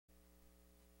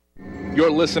You're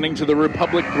listening to the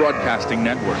Republic Broadcasting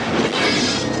Network.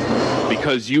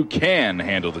 Because you can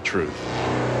handle the truth.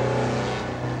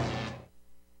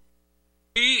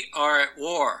 We are at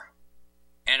war,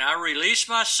 and I release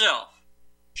myself,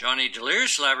 Johnny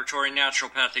Delirious, Laboratory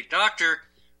Naturopathic Doctor,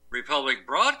 Republic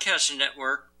Broadcasting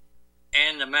Network,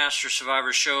 and the Master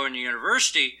Survivor Show and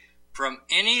University from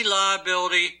any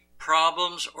liability,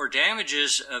 problems, or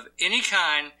damages of any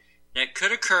kind that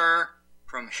could occur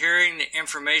from hearing the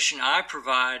information I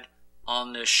provide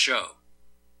on this show.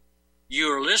 You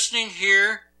are listening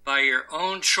here by your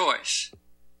own choice.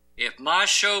 If my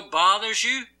show bothers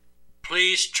you,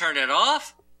 please turn it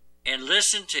off and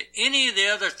listen to any of the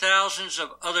other thousands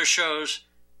of other shows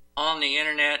on the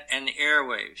internet and the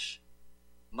airwaves.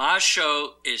 My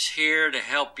show is here to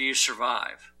help you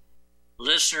survive.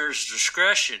 Listeners'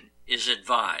 discretion is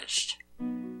advised.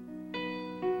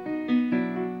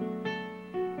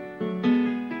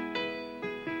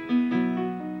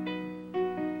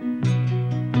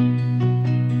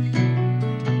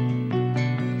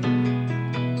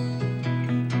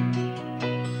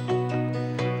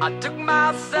 I took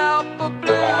myself a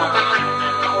blue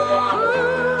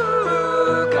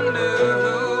canoe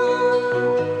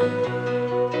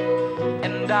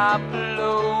and I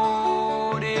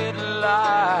floated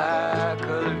like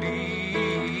a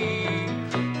leaf,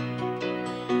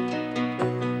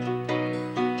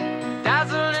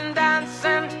 dazzling,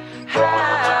 dancing,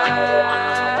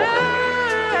 half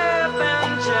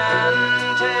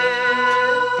enchanted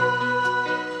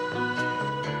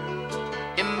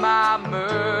in my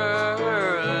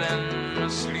Merlin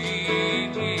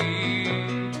sleep.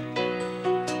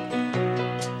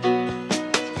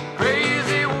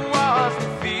 Crazy was the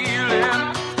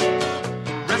feeling,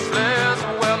 restless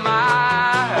were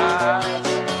my eyes,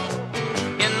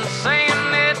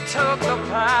 insane it took the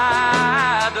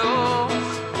paddles,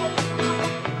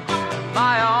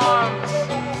 my arms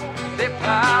they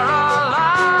paralyzed.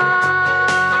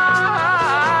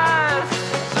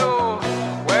 So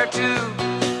where to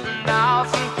now,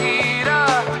 St. Peter?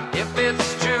 If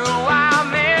it's true,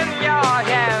 I'm in your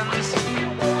hands.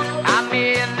 I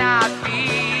may not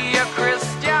be a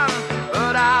Christian,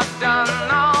 but I've done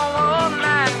all a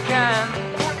man can.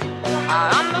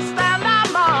 I understand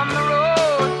I'm on the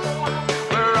road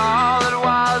where all that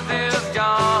was is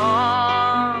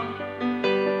gone.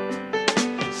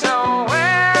 So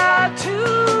where to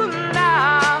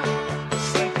now,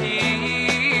 St.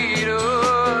 Peter?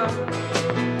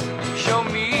 Show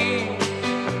me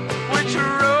which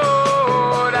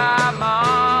road I'm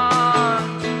on,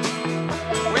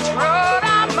 which road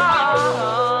I'm on.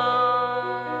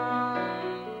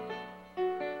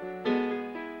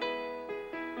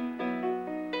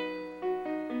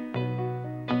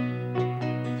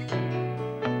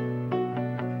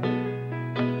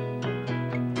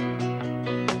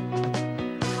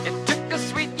 It took a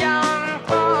sweet young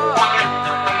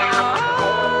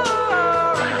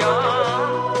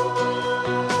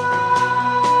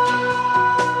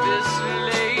this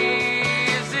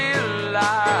lazy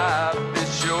life is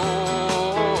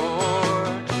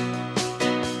short.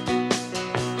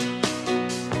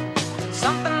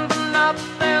 Something but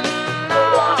nothing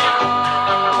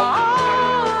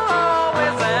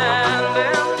always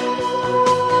ending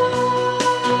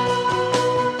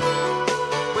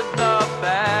with the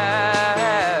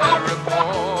bad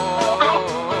report.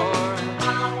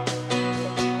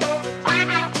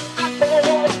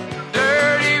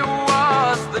 Dirty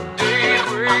was the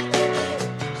daybreak,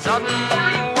 sudden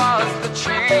was the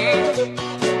change.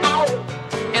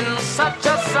 In such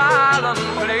a silent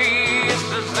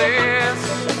place as this,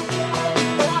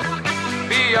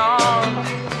 beyond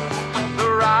the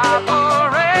rifle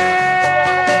range.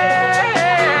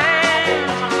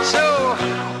 So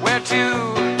where to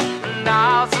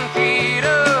now, St.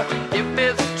 Peter? If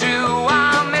it's true,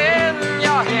 I'm in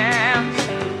your hands.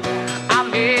 I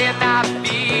may not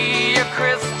be a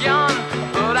Christian,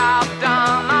 but I've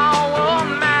done all a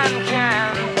man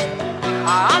can. I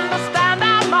understand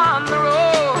I'm on the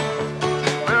road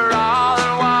where all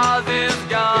that was is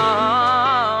gone.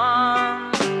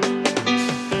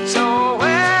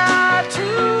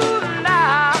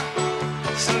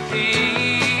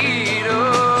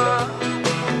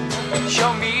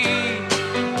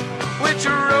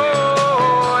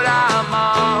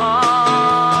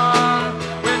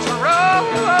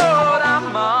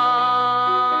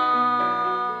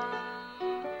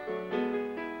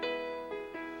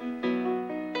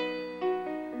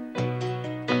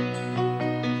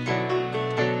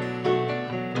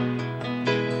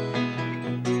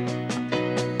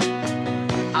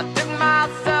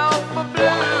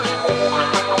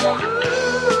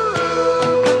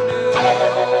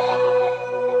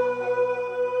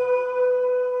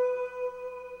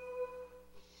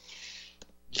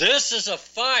 is a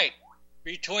fight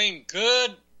between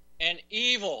good and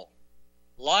evil,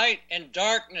 light and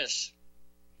darkness,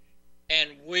 and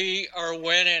we are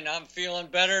winning. I'm feeling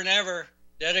better than ever.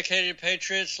 Dedicated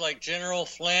patriots like General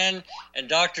Flynn and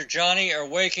Dr. Johnny are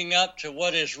waking up to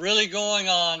what is really going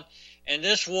on, and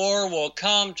this war will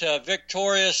come to a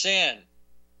victorious end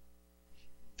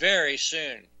very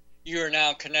soon. You are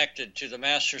now connected to the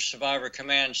Master Survivor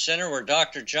Command Center, where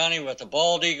Dr. Johnny with the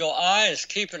bald eagle eye is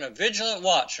keeping a vigilant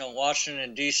watch on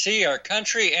Washington, D.C., our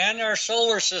country, and our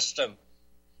solar system.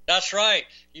 That's right.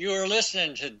 You are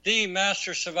listening to the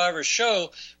Master Survivor Show,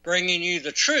 bringing you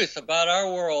the truth about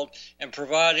our world and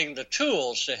providing the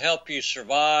tools to help you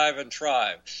survive and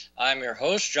thrive. I'm your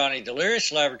host, Johnny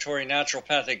Delirious, laboratory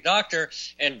naturopathic doctor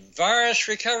and virus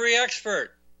recovery expert.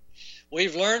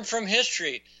 We've learned from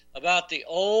history about the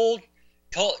old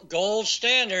gold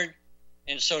standard,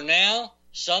 and so now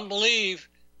some believe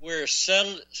we're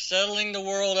settling the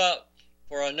world up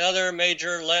for another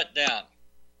major letdown.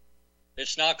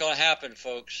 It's not going to happen,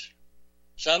 folks.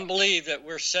 Some believe that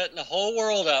we're setting the whole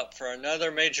world up for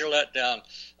another major letdown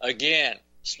again.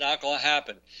 It's not going to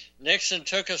happen. Nixon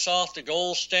took us off the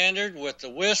gold standard with the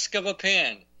whisk of a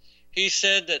pen. He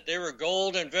said that there were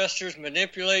gold investors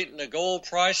manipulating the gold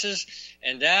prices,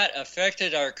 and that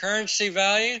affected our currency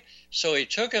value, so he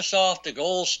took us off the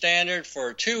gold standard for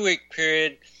a 2-week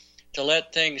period to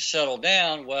let things settle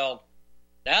down. Well,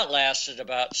 that lasted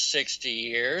about 60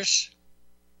 years.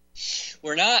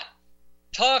 We're not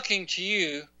talking to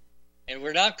you, and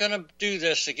we're not going to do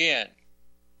this again.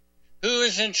 Who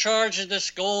is in charge of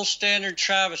this gold standard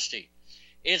travesty?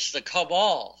 It's the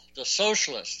cabal, the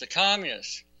socialists, the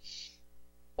communists.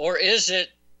 Or is it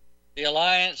the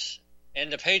Alliance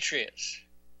and the Patriots?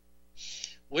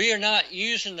 We are not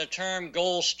using the term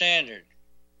gold standard.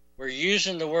 We're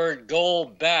using the word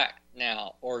gold-backed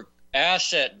now, or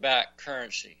asset-backed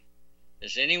currency.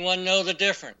 Does anyone know the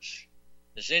difference?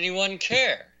 Does anyone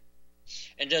care?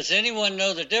 And does anyone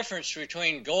know the difference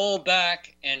between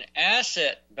gold-backed and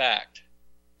asset-backed?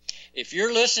 If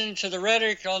you're listening to the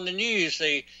rhetoric on the news,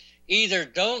 they either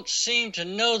don't seem to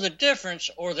know the difference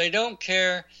or they don't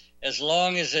care, as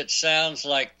long as it sounds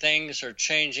like things are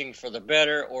changing for the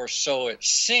better, or so it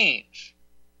seems.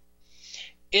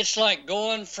 It's like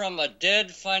going from a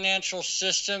dead financial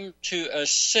system to a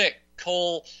sick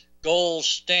gold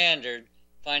standard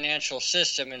financial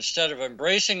system, instead of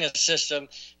embracing a system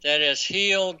that has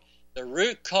healed the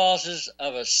root causes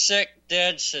of a sick,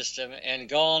 dead system and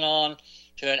gone on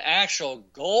to an actual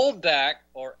gold-backed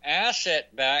or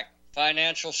asset-backed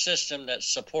financial system that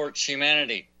supports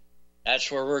humanity. That's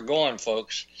where we're going,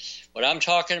 folks. What I'm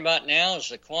talking about now is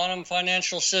the quantum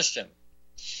financial system.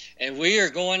 And we are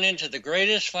going into the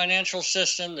greatest financial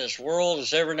system this world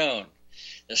has ever known.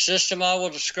 The system I will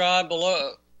describe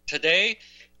below today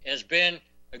has been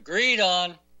agreed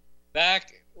on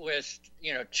back with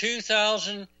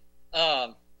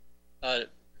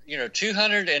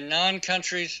 209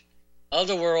 countries of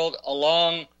the world,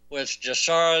 along with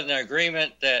Jassara, an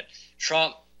agreement that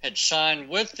Trump had signed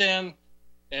with them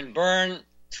and burned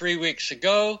 3 weeks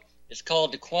ago. It's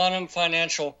called the quantum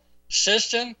financial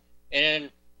system. And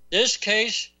in this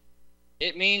case,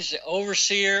 it means the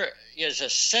overseer is a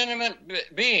sentient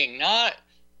being, not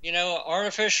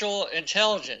artificial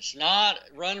intelligence, not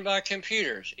run by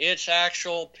computers. It's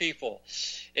actual people.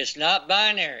 It's not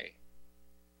binary.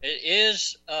 It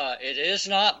is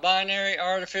not binary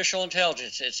artificial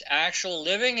intelligence. It's actual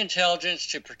living intelligence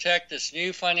to protect this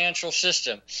new financial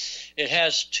system. It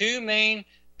has two main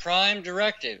prime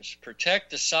directives: protect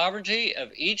the sovereignty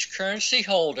of each currency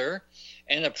holder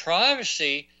and the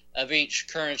privacy of each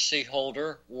currency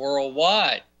holder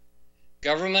worldwide.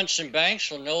 Governments and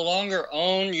banks will no longer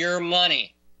own your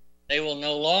money. They will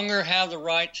no longer have the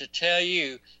right to tell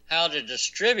you how to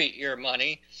distribute your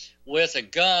money with a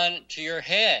gun to your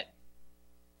head.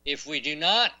 If we do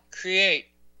not create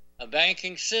a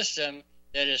banking system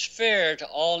that is fair to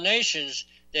all nations,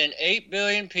 then 8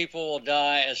 billion people will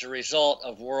die as a result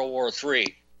of World War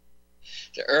III.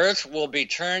 The earth will be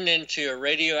turned into a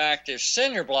radioactive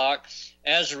cinder block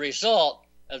as a result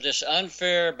of this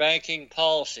unfair banking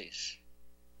policies.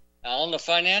 Now, on the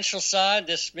financial side,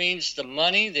 this means the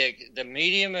money, the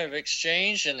medium of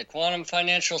exchange in the quantum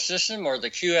financial system, or the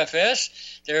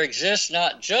QFS. There exists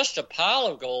not just a pile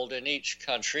of gold in each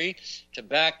country to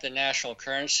back the national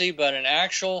currency, but an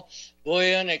actual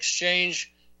bullion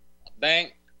exchange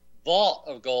bank vault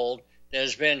of gold that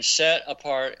has been set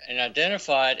apart and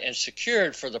identified and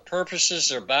secured for the purposes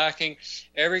of backing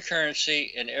every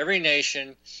currency in every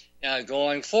nation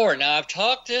going forward. Now, I've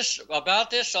talked about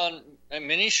this on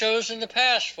many shows in the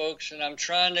past, folks, and I'm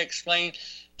trying to explain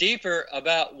deeper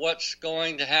about what's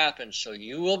going to happen, so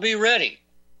you will be ready.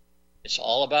 It's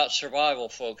all about survival,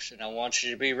 folks, and I want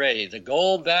you to be ready. The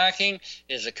gold backing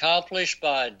is accomplished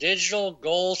by a digital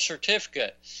gold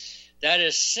certificate. That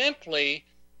is simply,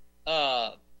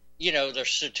 the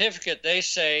certificate, they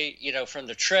say, from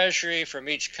the Treasury, from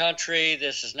each country.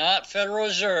 This is not Federal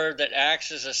Reserve that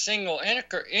acts as a single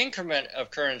increment of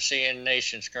currency in the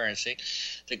nation's currency.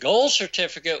 The gold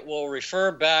certificate will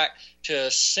refer back to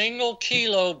a single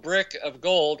kilo brick of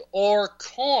gold or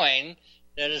coin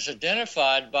that is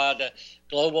identified by the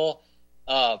Global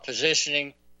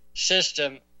Positioning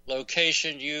System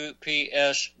location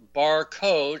UPS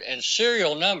barcode and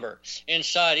serial number.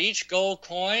 Inside each gold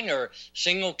coin or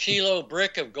single kilo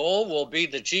brick of gold will be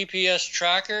the GPS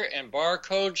tracker and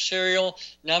barcode serial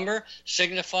number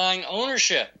signifying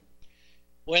ownership.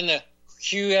 When the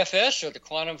QFS, or the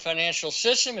Quantum Financial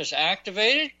System, is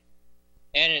activated,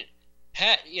 and it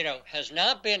has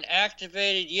not been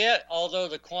activated yet, although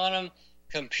the quantum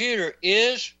computer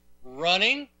is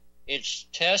running, it's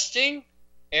testing,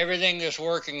 everything is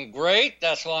working great.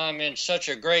 That's why I'm in such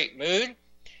a great mood.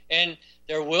 And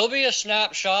there will be a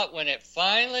snapshot when it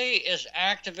finally is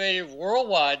activated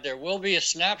worldwide. There will be a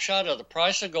snapshot of the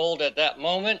price of gold at that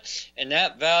moment, and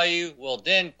that value will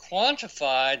then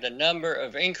quantify the number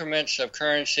of increments of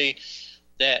currency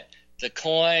that the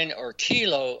coin or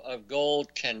kilo of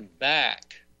gold can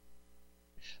back.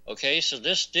 Okay, so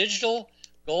this digital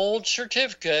gold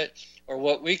certificate, or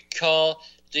what we call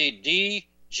the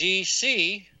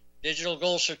DGC, digital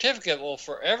gold certificate, will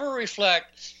forever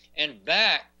reflect and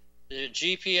back the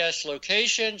GPS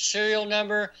location, serial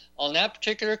number on that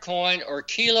particular coin or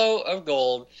kilo of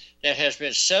gold that has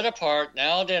been set apart,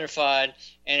 now identified,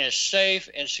 and is safe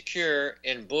and secure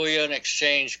in bullion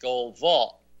exchange gold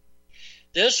vault.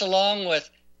 This, along with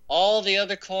all the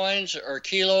other coins or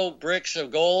kilo bricks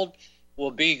of gold,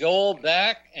 will be gold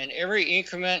back in every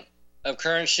increment of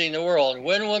currency in the world. And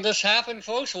when will this happen,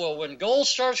 folks? Well, when gold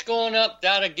starts going up,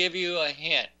 that'll give you a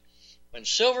hint. When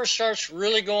silver starts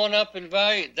really going up in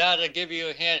value, that'll give you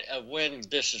a hint of when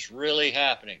this is really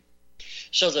happening.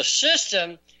 So the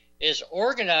system is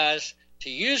organized to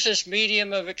use this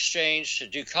medium of exchange to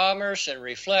do commerce and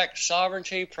reflect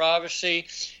sovereignty, privacy,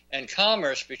 and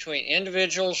commerce between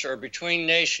individuals or between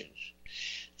nations.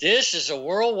 This is a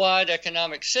worldwide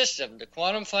economic system. The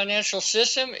quantum financial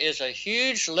system is a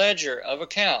huge ledger of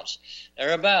accounts,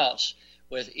 thereabouts,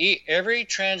 with every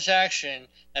transaction,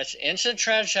 that's instant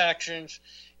transactions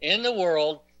in the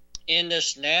world in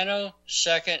this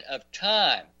nanosecond of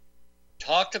time.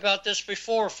 Talked about this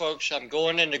before, folks. I'm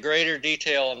going into greater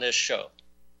detail on this show.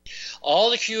 All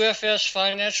the QFS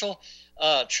financial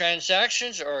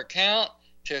transactions are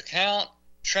account-to-account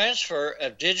transfer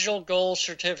of digital gold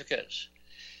certificates.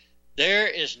 There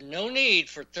is no need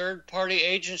for third-party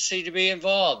agency to be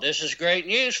involved. This is great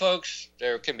news, folks.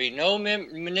 There can be no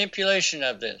manipulation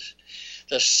of this.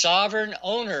 The sovereign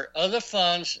owner of the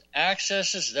funds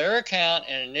accesses their account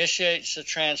and initiates the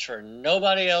transfer.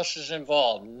 Nobody else is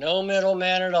involved. No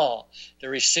middleman at all. The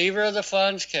receiver of the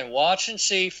funds can watch and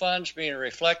see funds being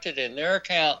reflected in their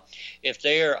account if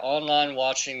they are online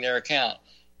watching their account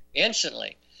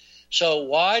instantly. So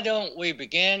why don't we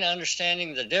begin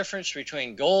understanding the difference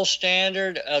between gold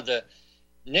standard of the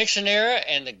Nixon era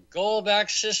and the gold-backed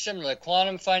system, the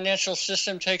quantum financial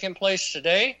system taking place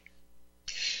today?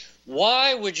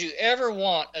 Why would you ever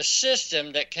want a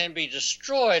system that can be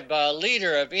destroyed by a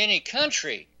leader of any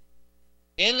country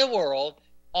in the world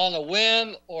on a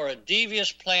whim or a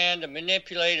devious plan to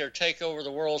manipulate or take over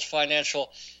the world's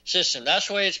financial system? That's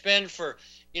the way it's been for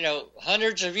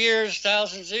hundreds of years,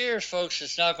 thousands of years, folks.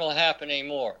 It's not going to happen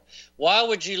anymore. Why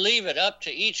would you leave it up to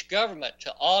each government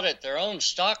to audit their own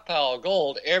stockpile of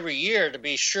gold every year to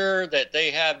be sure that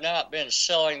they have not been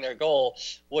selling their gold,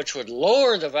 which would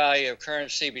lower the value of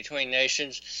currency between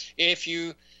nations if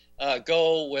you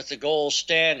go with the gold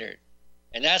standard?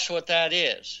 And that's what that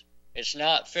is. It's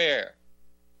not fair.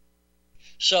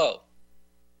 So,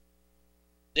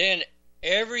 then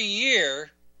every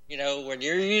year, when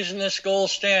you're using this gold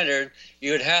standard,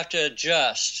 you would have to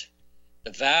adjust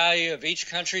the value of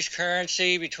each country's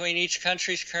currency between each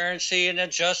country's currency and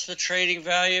adjust the trading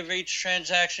value of each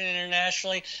transaction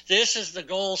internationally. This is the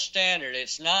gold standard.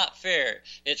 It's not fair.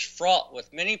 It's fraught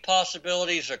with many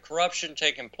possibilities of corruption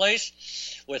taking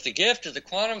place. With the gift of the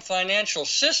quantum financial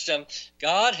system,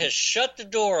 God has shut the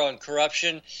door on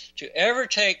corruption to ever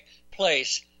take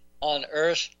place on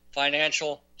Earth's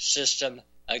financial system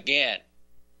again.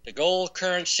 The gold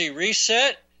currency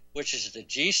reset, which is the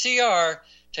GCR,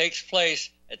 takes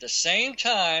place at the same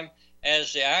time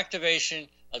as the activation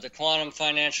of the quantum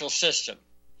financial system.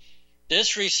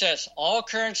 This resets all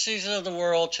currencies of the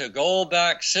world to a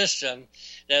gold-backed system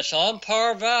that's on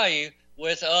par value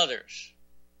with others.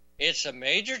 It's a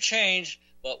major change,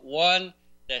 but one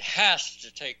that has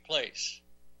to take place.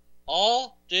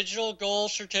 All digital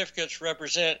gold certificates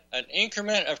represent an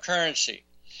increment of currency.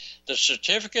 The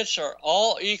certificates are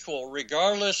all equal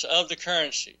regardless of the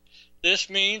currency. This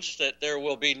means that there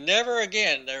will be never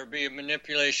be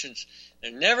manipulations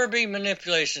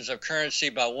of currency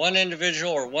by one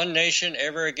individual or one nation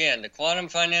ever again. The quantum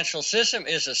financial system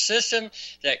is a system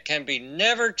that can be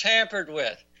never tampered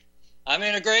with. I'm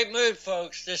in a great mood,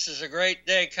 folks. This is a great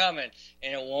day coming,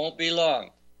 and it won't be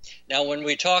long. Now, when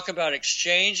we talk about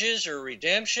exchanges or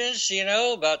redemptions,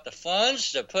 about the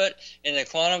funds to put in the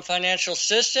quantum financial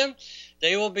system,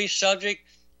 they will be subject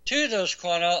to those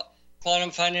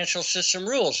quantum financial system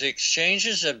rules. The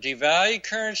exchanges of devalued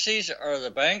currencies are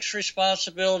the bank's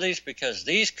responsibilities because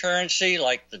these currency,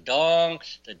 like the dong,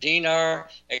 the dinar,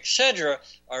 etc.,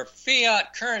 are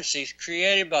fiat currencies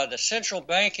created by the central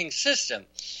banking system.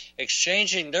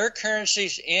 Exchanging their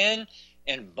currencies in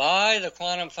and by the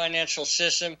quantum financial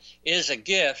system is a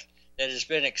gift that has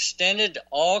been extended to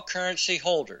all currency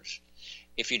holders.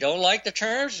 If you don't like the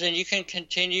terms, then you can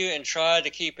continue and try to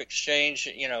keep exchange,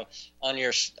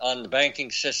 on the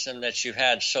banking system that you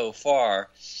had so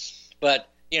far. But,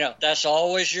 that's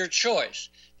always your choice.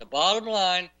 The bottom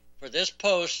line for this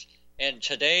post and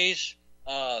today's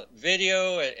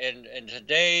video and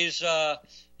today's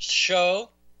show,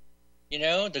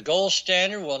 the gold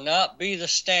standard will not be the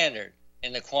standard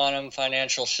in the quantum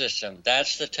financial system.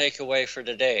 That's the takeaway for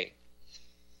today.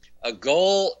 A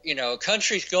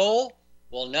country's gold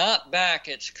will not back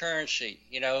its currency,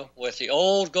 with the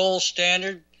old gold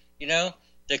standard,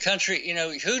 the country,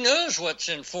 who knows what's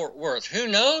in Fort Worth? Who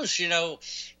knows,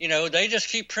 they just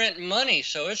keep printing money,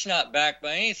 so it's not backed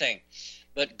by anything.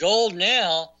 But gold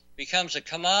now becomes a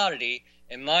commodity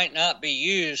and might not be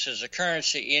used as a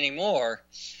currency anymore,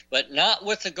 but not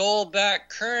with the gold-backed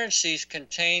currencies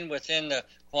contained within the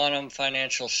quantum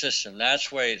financial system. That's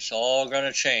the way it's all going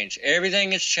to change.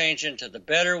 Everything is changing to the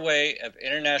better way of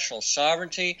international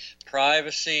sovereignty,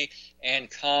 privacy,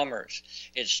 and commerce.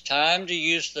 It's time to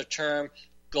use the term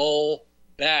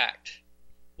gold-backed,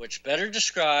 which better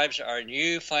describes our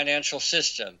new financial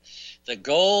system. The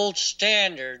gold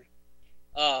standard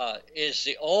is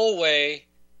the old way,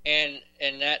 and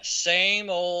that same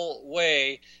old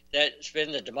way that's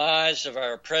been the demise of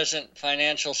our present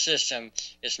financial system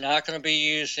is not going to be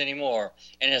used anymore.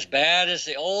 And as bad as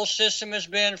the old system has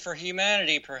been for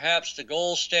humanity, perhaps the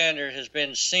gold standard has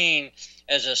been seen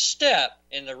as a step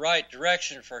in the right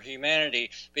direction for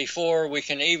humanity before we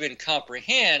can even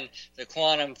comprehend the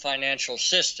quantum financial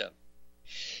system.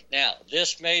 Now,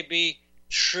 this may be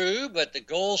true, but the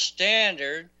gold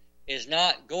standard is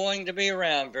not going to be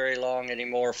around very long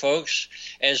anymore, folks,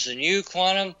 as the new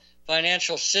quantum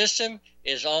financial system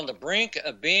is on the brink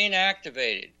of being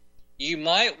activated. You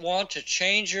might want to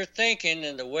change your thinking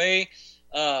in the way,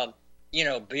 beyond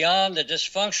the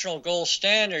dysfunctional gold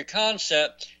standard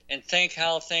concept and think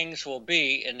how things will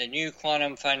be in the new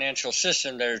quantum financial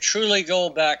system that a truly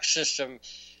gold-backed system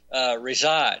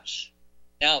resides.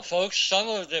 Now, folks, some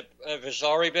of it has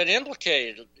already been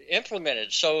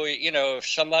implemented. So, if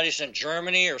somebody's in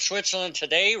Germany or Switzerland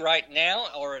today, right now,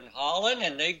 or in Holland,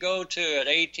 and they go to an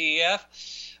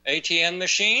ATM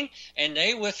machine, and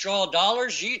they withdraw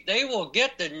dollars, they will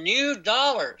get the new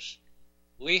dollars.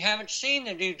 We haven't seen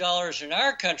the new dollars in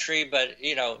our country, but,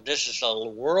 this is a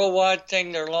worldwide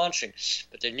thing they're launching.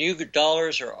 But the new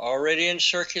dollars are already in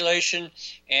circulation,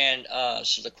 and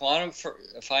so the quantum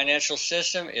financial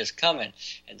system is coming.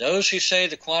 And those who say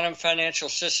the quantum financial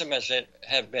system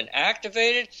have been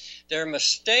activated, they're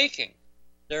mistaken.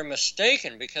 They're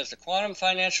mistaken because the quantum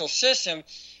financial system,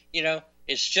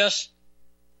 it's just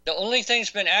the only thing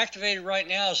that's been activated right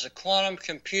now is the quantum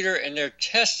computer, and they're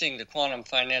testing the quantum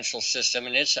financial system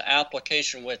and its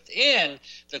application within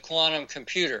the quantum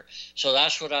computer. So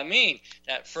that's what I mean.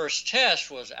 That first test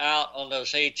was out on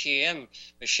those ATM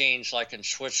machines like in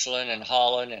Switzerland and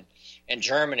Holland and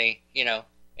Germany,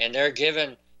 and they're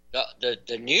given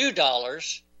the new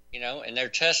dollars, and they're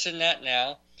testing that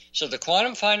now. So the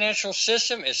quantum financial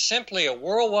system is simply a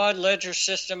worldwide ledger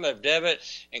system of debit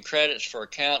and credits for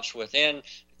accounts within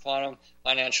quantum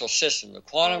financial system. The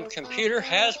quantum computer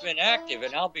has been active,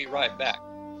 and I'll be right back.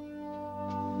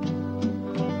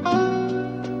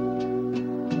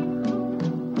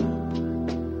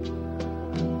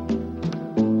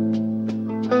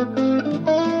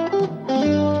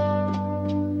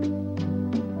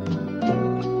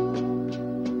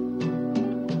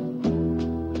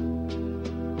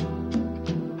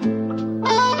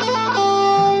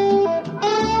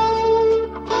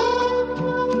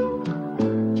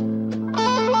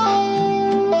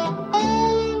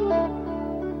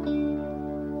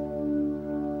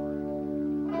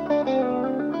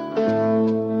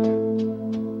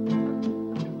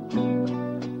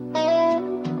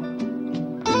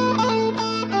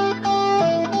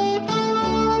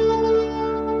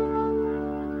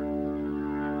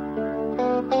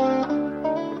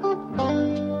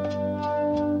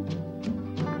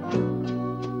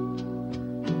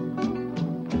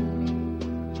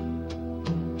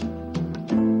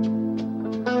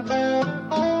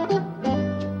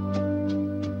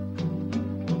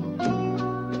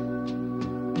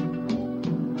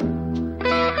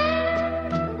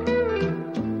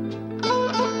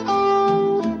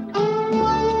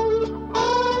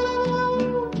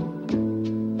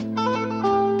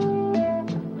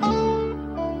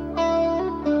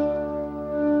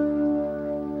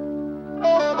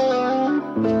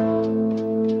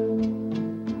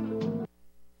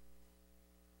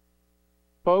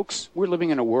 Folks, we're living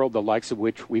in a world the likes of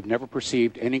which we've never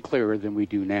perceived any clearer than we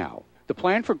do now. The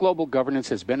plan for global governance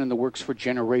has been in the works for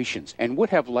generations and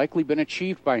would have likely been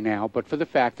achieved by now but for the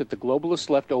fact that the globalists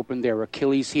left open their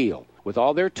Achilles heel. With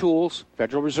all their tools,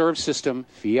 Federal Reserve System,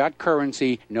 fiat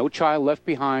currency, no child left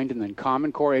behind, and then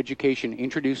Common Core education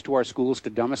introduced to our schools to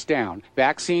dumb us down,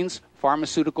 vaccines,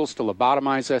 pharmaceuticals to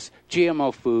lobotomize us,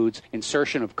 GMO foods,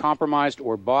 insertion of compromised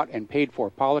or bought and paid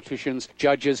for politicians,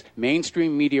 judges,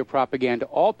 mainstream media propaganda,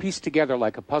 all pieced together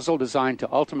like a puzzle designed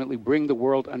to ultimately bring the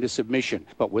world under submission.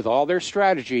 But with all their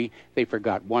strategy, they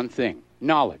forgot one thing: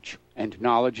 knowledge. And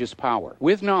knowledge is power.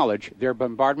 With knowledge, their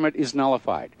bombardment is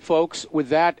nullified. Folks, with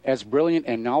that, as brilliant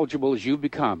and knowledgeable as you've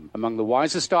become, among the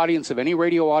wisest audience of any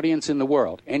radio audience in the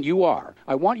world, and you are,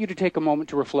 I want you to take a moment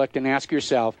to reflect and ask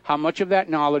yourself, how much of that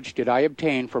knowledge did I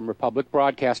obtain from Republic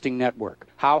Broadcasting Network?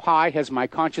 How high has my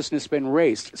consciousness been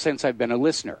raised since I've been a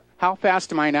listener? How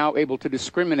fast am I now able to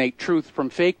discriminate truth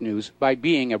from fake news by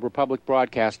being a Republic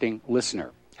Broadcasting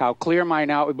listener? How clear am I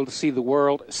now able to see the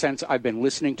world since I've been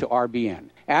listening to RBN?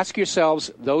 Ask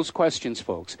yourselves those questions,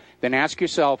 folks. Then ask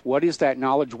yourself, what is that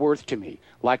knowledge worth to me?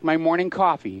 Like my morning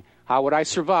coffee, how would I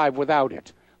survive without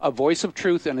it? A voice of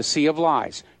truth in a sea of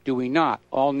lies. Do we not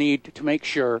all need to make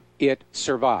sure it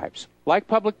survives? Like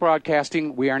public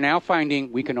broadcasting, we are now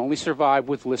finding we can only survive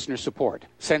with listener support.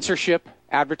 Censorship,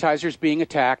 advertisers being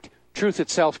attacked, truth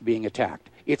itself being attacked.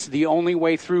 It's the only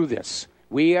way through this.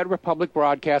 We at Republic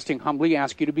Broadcasting humbly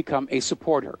ask you to become a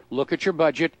supporter. Look at your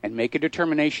budget and make a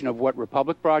determination of what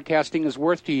Republic Broadcasting is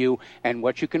worth to you and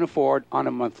what you can afford on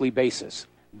a monthly basis.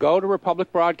 Go to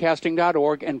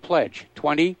republicbroadcasting.org and pledge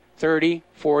 $20, $30,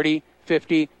 $40,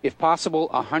 $50, if possible,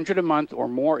 $100 a month or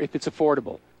more if it's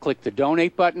affordable. Click the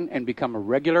donate button and become a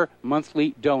regular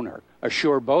monthly donor.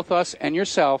 Assure both us and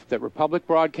yourself that Republic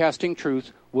Broadcasting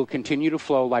truth will continue to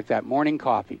flow like that morning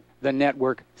coffee. The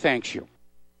network thanks you.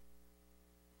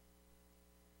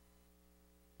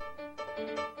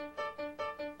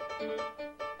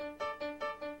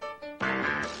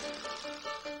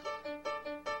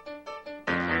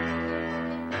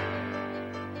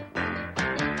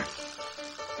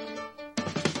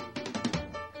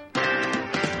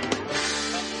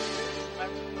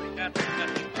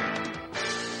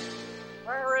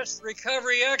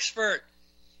 Recovery expert.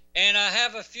 And I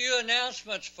have a few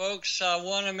announcements, folks. I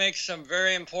want to make some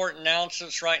very important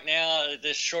announcements right now,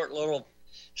 this short little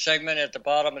segment at the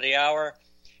bottom of the hour.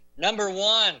 Number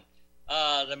one,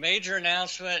 the major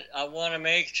announcement I want to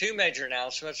make, two major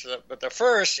announcements, but the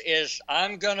first is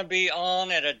I'm going to be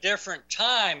on at a different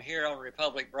time here on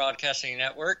Republic Broadcasting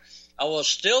Network. I will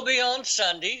still be on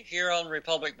Sunday here on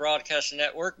Republic Broadcasting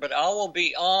Network, but I will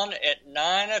be on at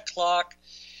 9 o'clock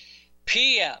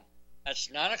p.m.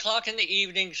 That's 9 o'clock in the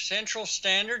evening, Central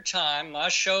Standard Time. My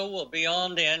show will be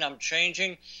on then. I'm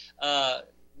changing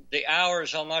the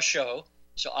hours on my show.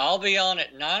 So I'll be on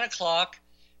at 9 o'clock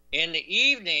in the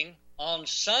evening on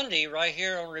Sunday right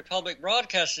here on Republic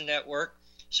Broadcasting Network.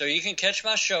 So you can catch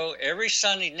my show every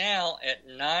Sunday now at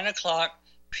 9 o'clock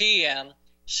p.m.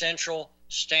 Central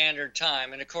Standard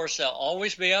Time. And, of course, they'll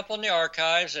always be up on the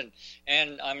archives, and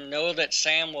I know that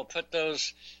Sam will put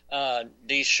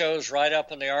these shows right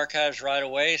up on the archives right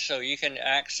away so you can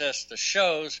access the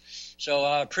shows. So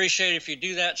I appreciate if you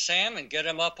do that, Sam, and get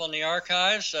them up on the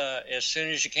archives as soon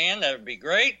as you can. That would be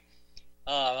great.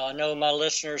 I know my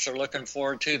listeners are looking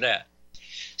forward to that.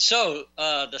 So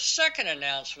the second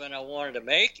announcement I wanted to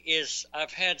make is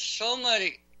I've had so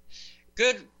many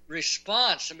good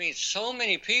response. I mean, so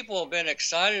many people have been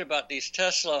excited about these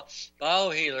Tesla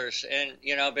biohealers,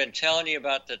 and I've been telling you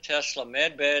about the Tesla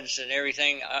med beds and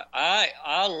everything.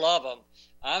 I love them.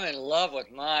 I'm in love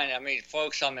with mine. I mean,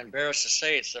 folks, I'm embarrassed to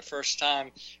say it's the first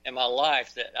time in my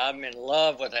life that I'm in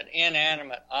love with an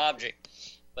inanimate object.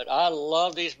 But I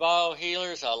love these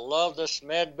biohealers. I love this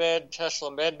med bed,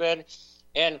 Tesla med bed.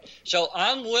 And so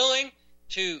I'm willing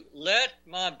to let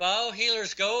my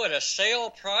biohealers go at a sale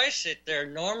price. They're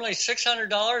normally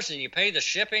 $600 and you pay the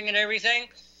shipping and everything.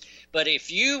 But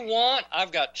if you want,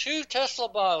 I've got 2 Tesla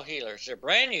biohealers. They're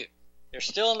brand new. They're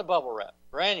still in the bubble wrap,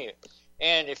 brand new.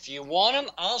 And if you want them,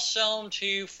 I'll sell them to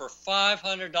you for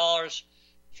 $500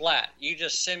 flat. You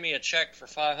just send me a check for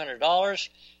 $500.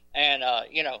 And,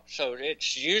 so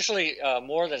it's usually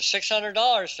more than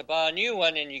 $600 to buy a new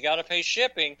one, and you got to pay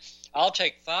shipping. I'll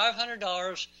take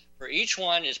 $500 for each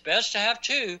one. It's best to have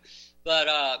 2, but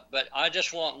I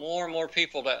just want more and more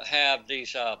people to have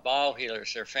these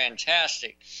biohealers. They're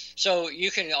fantastic. So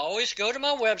you can always go to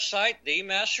my website,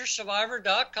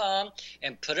 themastersurvivor.com,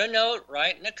 and put a note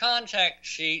right in the contact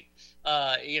sheet.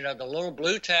 The little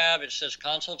blue tab, it says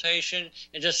consultation.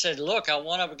 It just said, look, I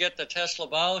want to get the Tesla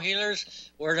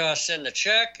biohealers. Where do I send the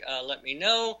check? Let me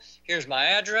know. Here's my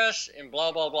address, and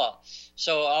blah, blah, blah.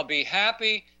 So I'll be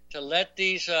happy to let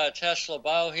these Tesla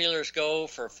biohealers go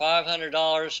for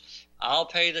 $500. I'll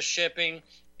pay the shipping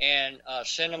and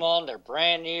send them on. They're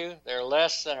brand new. They're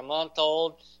less than a month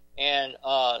old, and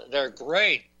they're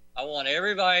great. I want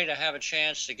everybody to have a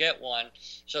chance to get one.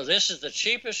 So this is the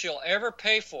cheapest you'll ever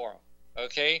pay for them.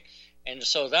 Okay, and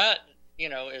so that,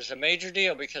 is a major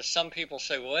deal, because some people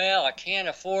say, well, I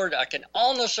can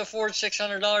almost afford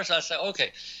 $600. I say,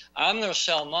 okay, I'm going to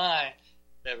sell mine.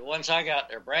 The ones I got,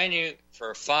 they're brand new,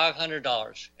 for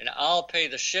 $500, and I'll pay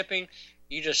the shipping.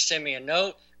 You just send me a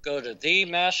note, go to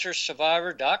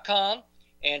themastersurvivor.com,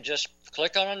 and just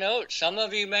click on a note. Some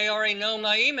of you may already know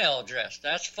my email address.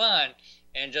 That's fine,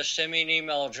 and just send me an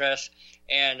email address.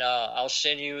 And I'll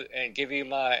send you and give you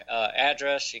my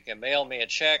address. You can mail me a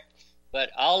check, but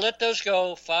I'll let those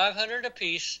go, $500 a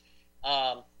piece,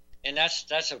 and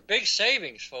that's a big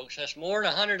savings, folks. That's more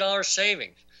than $100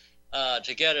 savings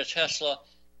to get a Tesla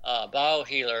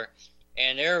biohealer,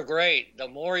 and they're great. The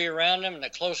more you're around them and the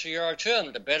closer you are to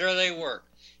them, the better they work.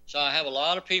 So I have a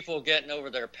lot of people getting over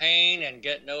their pain and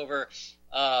getting over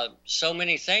so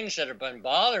many things that have been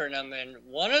bothering them, and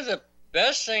one of the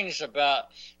best things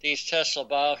about these Tesla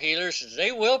biohealers is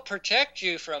they will protect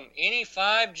you from any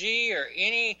 5G or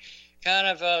any kind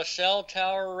of cell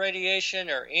tower radiation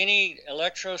or any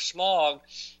electrosmog.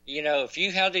 If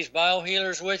you have these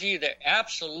biohealers with you, they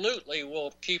absolutely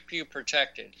will keep you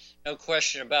protected. No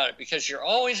question about it, because you're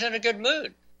always in a good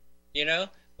mood.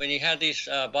 When you have these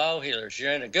biohealers,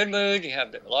 you're in a good mood, you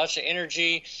have lots of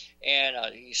energy, and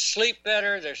you sleep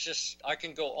better. I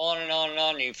can go on and on and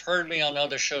on. You've heard me on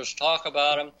other shows talk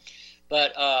about them.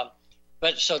 But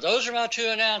so those are my 2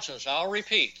 announcements. I'll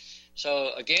repeat.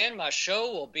 So again, my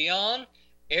show will be on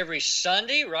every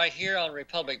Sunday right here on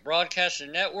Republic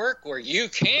Broadcasting Network, where you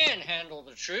can handle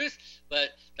the truth.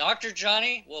 But Dr.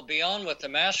 Johnny will be on with the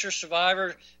Master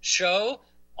Survivor show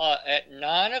at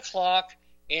 9 o'clock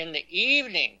in the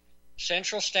evening,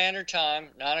 Central Standard Time,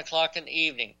 9 o'clock in the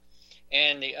evening.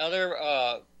 And the other,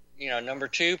 number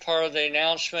 2 part of the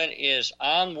announcement is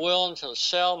I'm willing to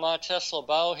sell my Tesla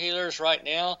biohealers right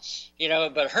now,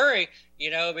 but hurry,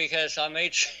 because I may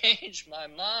change my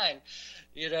mind.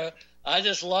 I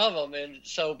just love them. And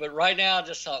so, but right now I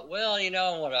just thought, well, I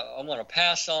want to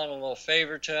pass on a little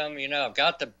favor to them. I've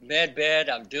got the med bed.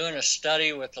 I'm doing a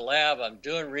study with the lab. I'm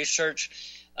doing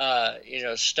research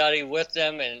study with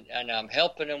them, and I'm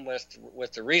helping them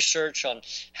with the research on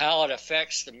how it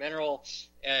affects the mineral,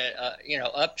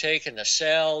 uptake in the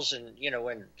cells, and,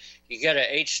 when you get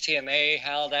a HTMA,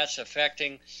 how that's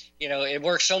affecting, it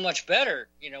works so much better,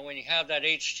 when you have that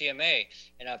HTMA,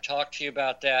 and I've talked to you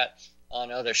about that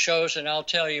on other shows, and I'll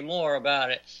tell you more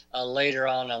about it later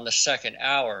on the second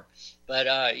hour. But,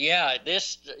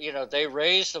 they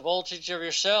raise the voltage of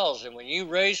your cells. And when you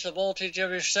raise the voltage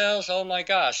of your cells, oh, my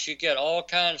gosh, you get all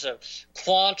kinds of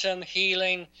quantum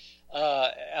healing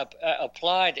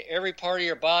applied to every part of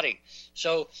your body.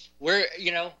 So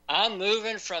I'm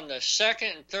moving from the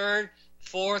 2nd and 3rd,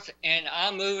 4th, and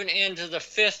I'm moving into the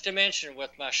 5th dimension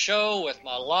with my show, with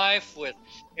my life, with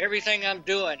everything I'm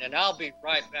doing. And I'll be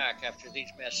right back after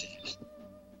these messages.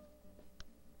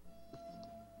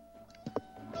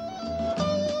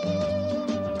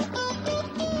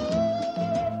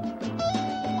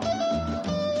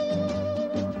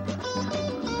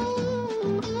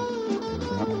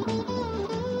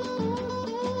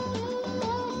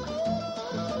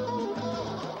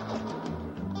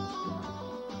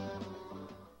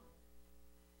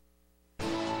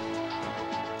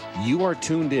 You are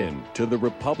tuned in to the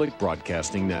Republic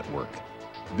Broadcasting Network.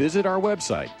 Visit our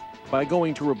website by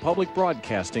going to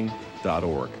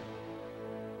republicbroadcasting.org.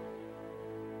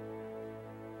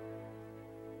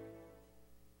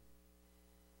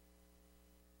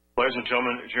 Ladies and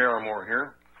gentlemen, J.R. Moore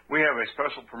here. We have a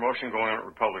special promotion going on at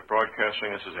Republic Broadcasting.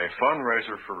 This is a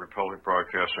fundraiser for Republic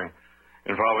Broadcasting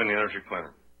involving the energy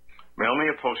cleaner. Mail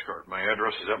me a postcard. My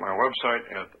address is at my website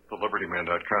at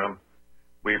thelibertyman.com.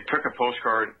 We pick a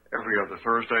postcard every other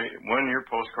Thursday. When your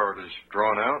postcard is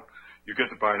drawn out, you get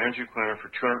to buy an energy cleaner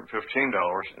for $215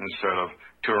 instead of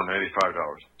 $285,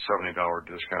 $70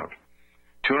 discount.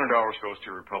 $200 goes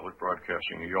to Republic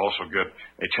Broadcasting. You also get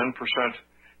a 10%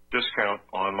 discount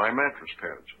on my mattress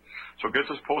pads. So get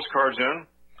those postcards in,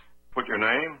 put your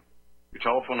name, your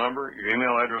telephone number, your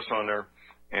email address on there,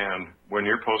 and when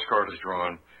your postcard is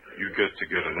drawn, you get to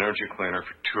get an energy cleaner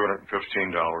for $215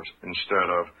 instead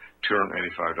of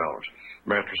 $285.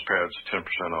 Mattress pads, 10%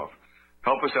 off.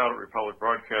 Help us out at Republic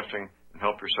Broadcasting and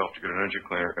help yourself to get an energy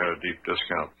cleaner at a deep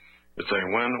discount. It's a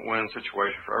win-win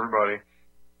situation for everybody.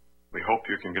 We hope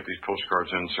you can get these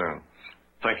postcards in soon.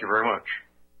 Thank you very much.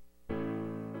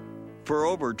 For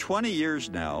over 20 years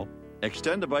now,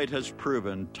 Extendivite has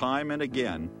proven time and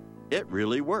again it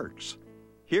really works.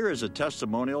 Here is a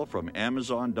testimonial from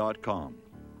Amazon.com.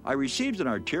 I received an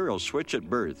arterial switch at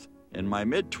birth. In my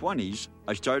mid-20s,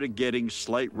 I started getting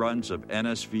slight runs of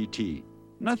NSVT.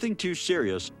 Nothing too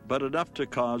serious, but enough to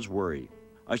cause worry.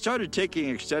 I started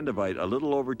taking Extendivite a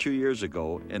little over 2 years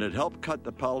ago, and it helped cut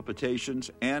the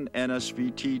palpitations and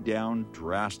NSVT down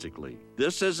drastically.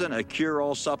 This isn't a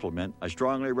cure-all supplement. I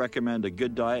strongly recommend a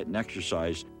good diet and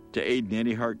exercise to aid in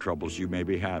any heart troubles you may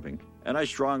be having, and I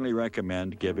strongly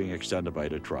recommend giving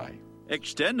Extendivite a try.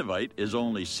 Extendivite is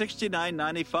only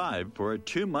 $69.95 for a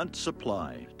 2-month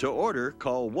supply. To order,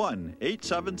 call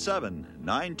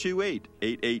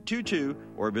 1-877-928-8822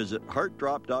 or visit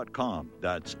heartdrop.com.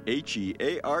 That's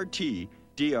HEARTDROP.com.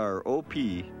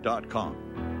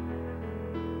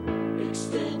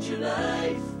 Extend your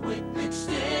life with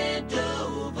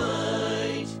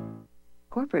Extendivite.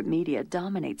 Corporate media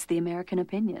dominates the American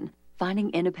opinion. Finding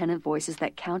independent voices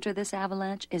that counter this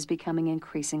avalanche is becoming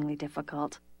increasingly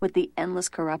difficult. With the endless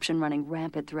corruption running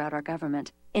rampant throughout our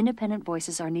government, independent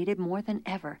voices are needed more than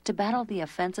ever to battle the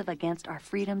offensive against our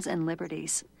freedoms and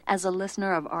liberties. As a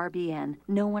listener of RBN,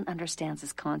 no one understands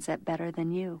this concept better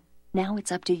than you. Now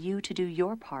it's up to you to do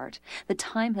your part. The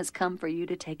time has come for you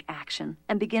to take action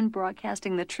and begin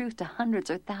broadcasting the truth to hundreds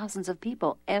or thousands of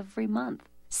people every month.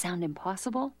 Sound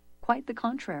impossible? Quite the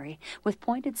contrary. With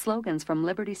pointed slogans from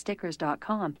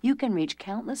LibertyStickers.com, you can reach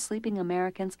countless sleeping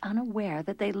Americans unaware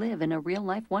that they live in a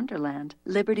real-life wonderland.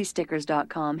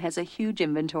 LibertyStickers.com has a huge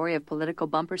inventory of political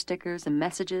bumper stickers and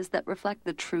messages that reflect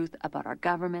the truth about our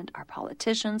government, our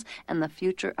politicians, and the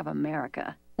future of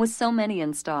America. With so many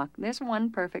in stock, there's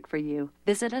one perfect for you.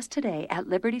 Visit us today at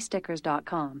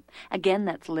LibertyStickers.com. Again,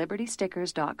 that's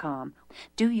LibertyStickers.com.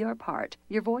 Do your part.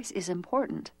 Your voice is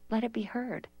important. Let it be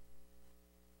heard.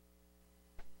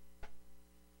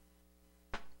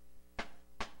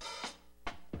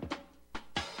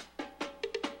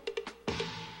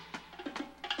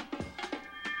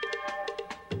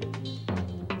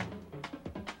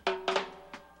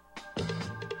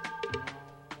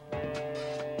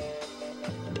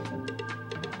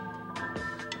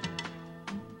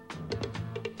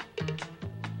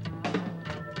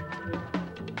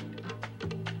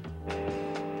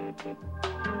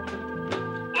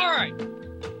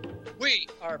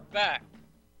 Back.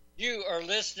 You are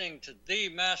listening to The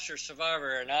Master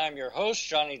Survivor, and I'm your host,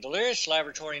 Johnny Delirious,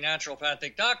 laboratory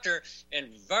naturopathic doctor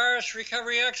and virus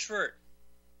recovery expert.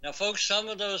 Now, folks, some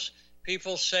of those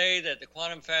people say that the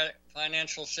quantum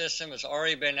financial system has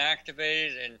already been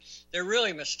activated, and they're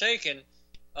really mistaken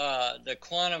the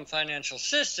quantum financial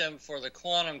system for the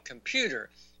quantum computer.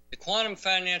 The quantum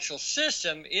financial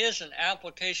system is an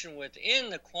application within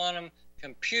the quantum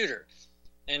computer.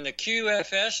 And the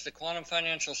QFS, the quantum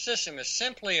financial system, is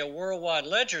simply a worldwide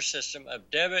ledger system of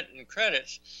debit and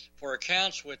credits for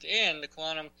accounts within the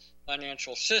quantum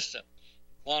financial system.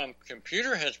 The quantum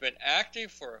computer has been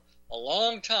active for a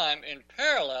long time in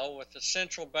parallel with the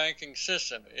central banking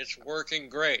system. It's working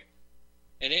great.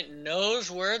 And it knows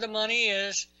where the money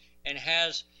is and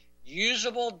has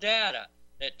usable data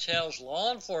that tells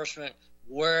law enforcement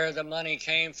where the money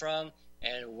came from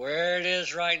and where it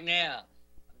is right now.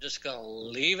 Just going to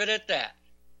leave it at that.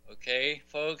 Okay,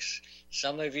 folks?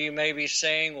 Some of you may be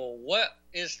saying, well, what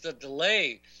is the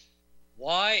delay?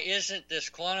 Why isn't this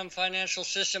quantum financial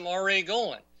system already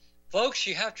going? Folks,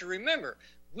 you have to remember,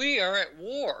 we are at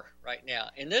war right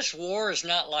now. And this war is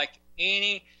not like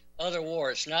any other war.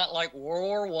 It's not like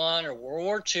World War I or World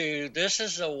War II. This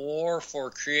is a war for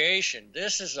creation.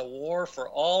 This is a war for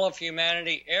all of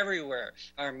humanity everywhere.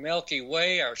 Our Milky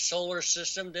Way, our solar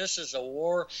system. This is a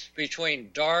war between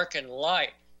dark and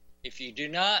light. If we do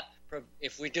not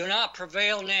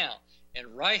prevail now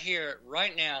And right here,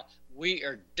 right now, we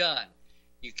are done.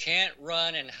 You can't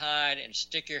run and hide and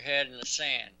stick your head in the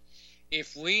sand.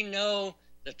 If we know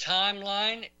the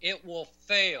timeline, it will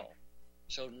fail.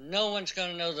 So no one's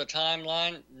going to know the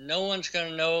timeline. No one's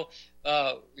going to know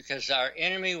because our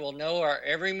enemy will know our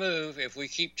every move if we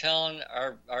keep telling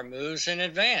our moves in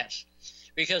advance.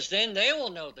 Because then they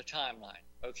will know the timeline,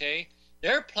 okay?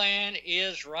 Their plan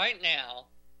is right now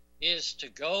is to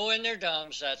go in their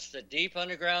dumps, that's the deep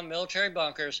underground military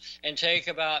bunkers, and take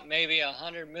about maybe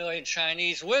 100 million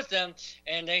Chinese with them.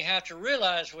 And they have to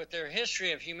realize with their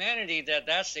history of humanity that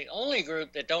that's the only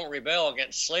group that don't rebel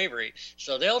against slavery.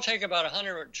 So they'll take about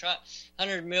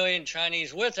 100 million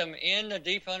Chinese with them in the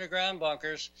deep underground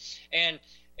bunkers. And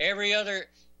every other,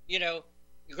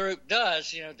 group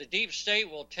does, the deep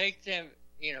state will take them,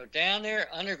 down there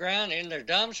underground in their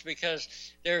dumps because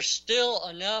there's still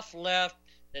enough left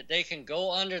that they can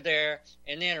go under there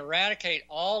and then eradicate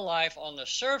all life on the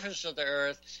surface of the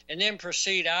earth and then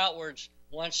proceed outwards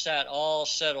once that all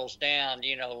settles down,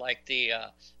 like the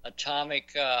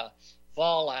atomic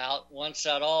fallout, once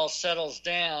that all settles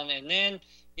down. And then,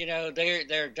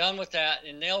 they're done with that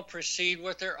and they'll proceed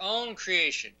with their own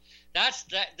creation.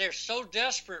 They're so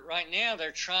desperate right now,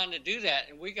 they're trying to do that,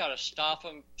 and we got to stop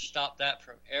that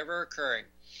from ever occurring.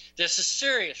 This is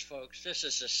serious, folks. This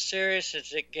is as serious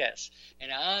as it gets.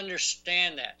 And I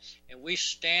understand that. And we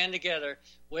stand together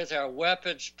with our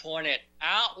weapons pointed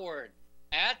outward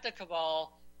at the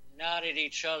cabal, not at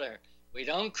each other. We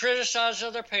don't criticize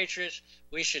other patriots.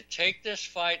 We should take this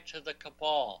fight to the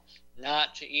cabal,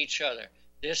 not to each other.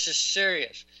 This is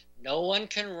serious. No one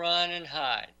can run and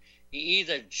hide. You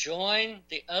either join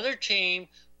the other team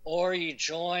or you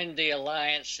join the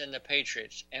alliance and the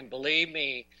patriots. And believe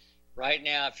me, right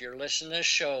now, if you're listening to this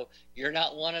show, you're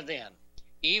not one of them.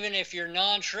 Even if you're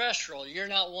non-terrestrial, you're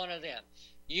not one of them.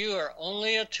 You are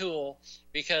only a tool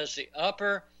because the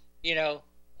upper,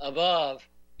 above,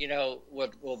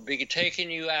 will be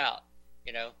taking you out.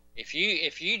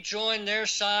 If you join their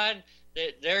side,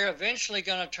 they're eventually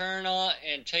going to turn on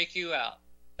and take you out.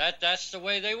 That's the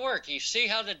way they work. You see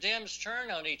how the Dems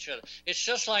turn on each other. It's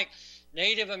just like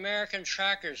Native American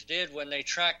trackers did when they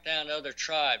tracked down other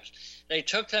tribes. They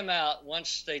took them out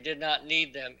once they did not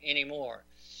need them anymore.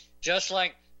 Just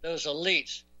like those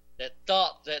elites that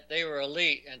thought that they were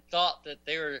elite and thought that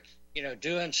they were,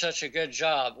 doing such a good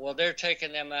job. Well, they're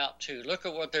taking them out too. Look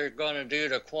at what they're going to do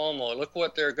to Cuomo. Look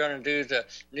what they're going to do to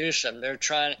Newsom. They're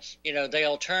trying,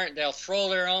 they'll throw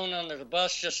their own under the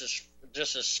bus just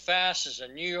as fast as a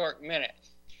New York minute.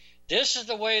 This is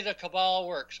the way the cabal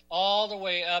works, all the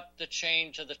way up the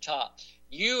chain to the top.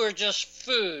 You are just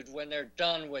food when they're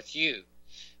done with you.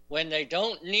 When they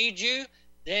don't need you,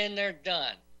 then they're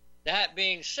done. That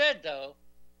being said, though,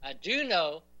 I do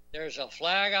know there's a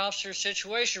flag officer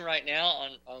situation right now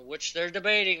on which they're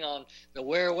debating on the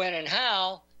where, when, and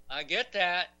how. I get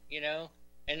that,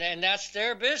 and that's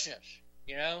their business.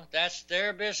 That's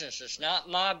their business. It's not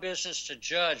my business to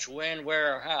judge when,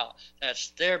 where, or how.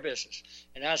 That's their business.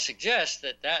 And I suggest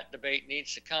that debate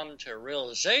needs to come to a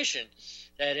realization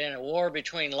that in a war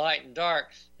between light and dark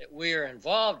that we are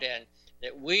involved in,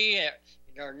 that we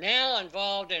are now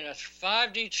involved in a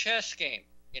 5D chess game.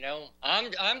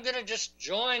 I'm going to just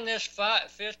join this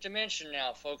fifth dimension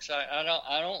now, folks. I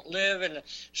don't live in the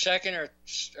second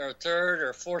or third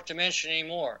or fourth dimension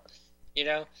anymore.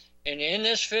 And in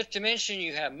this fifth dimension,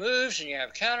 you have moves and you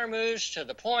have counter moves to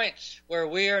the point where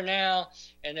we are now,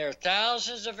 and there are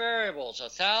thousands of variables,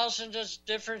 1,000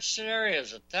 different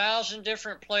scenarios, 1,000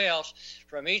 different playoffs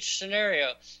from each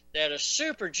scenario that a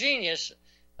super genius,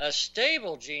 a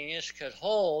stable genius could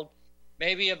hold.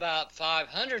 Maybe about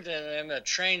 500 of them,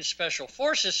 trained special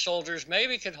forces soldiers,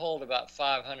 maybe could hold about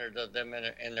 500 of them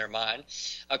in their mind.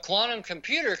 A quantum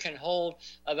computer can hold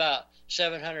about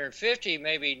 750,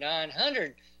 maybe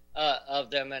 900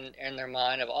 of them in their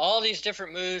mind, of all these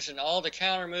different moves and all the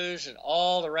counter moves and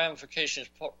all the ramifications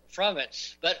from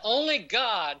it. But only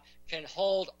God can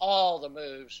hold all the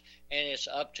moves, and it's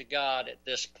up to God at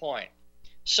this point.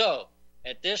 So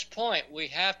at this point, we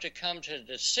have to come to a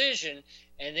decision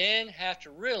and then have to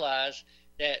realize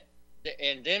that,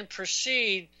 and then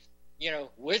proceed,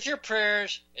 with your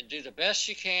prayers and do the best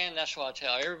you can. That's why I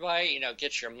tell everybody,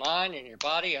 get your mind and your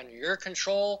body under your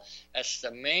control. That's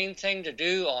the main thing to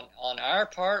do on our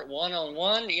part,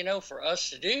 one-on-one, for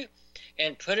us to do,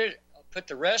 and put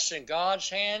the rest in God's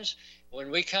hands.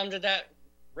 When we come to that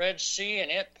Red Sea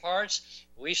and it parts,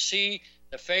 we see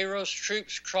the Pharaoh's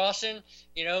troops crossing,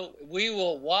 we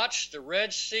will watch the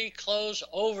Red Sea close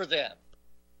over them.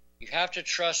 You have to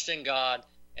trust in God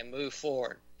and move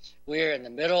forward. We're in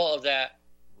the middle of that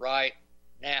right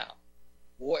now.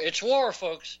 It's war,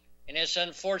 folks, and it's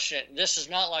unfortunate. This is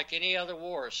not like any other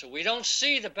war, so we don't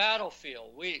see the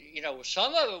battlefield.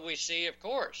 Some of it we see, of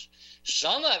course.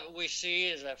 Some of it we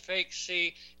see as a fake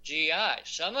CGI.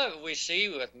 Some of it we see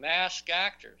with masked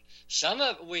actors. Some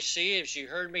of it we see, as you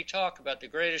heard me talk about, the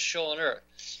greatest show on earth.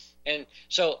 And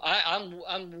so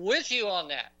I'm with you on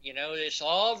that. It's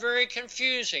all very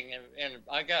confusing, and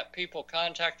I got people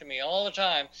contacting me all the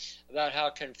time about how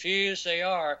confused they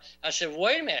are. I said,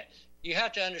 wait a minute. You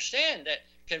have to understand that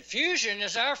confusion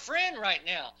is our friend right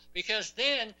now, because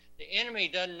then the enemy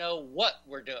doesn't know what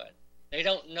we're doing. They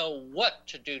don't know what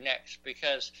to do next,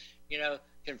 because,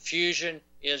 confusion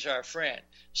is our friend.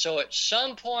 So at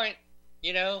some point,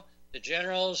 the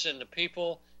generals and the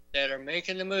people that are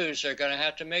making the moves are going to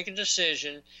have to make a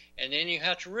decision, and then you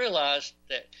have to realize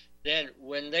that then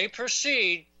when they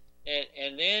proceed,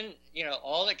 and then,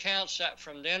 all that counts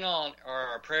from then on are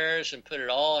our prayers, and put it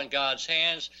all in God's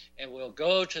hands, and we'll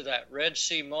go to that Red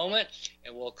Sea moment,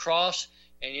 and we'll cross,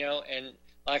 and, and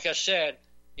like I said,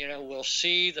 we'll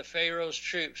see the Pharaoh's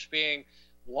troops being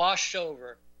washed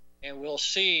over, and we'll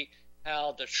see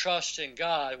how the trust in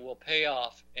God will pay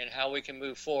off and how we can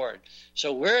move forward.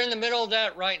 So we're in the middle of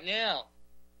that right now.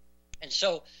 And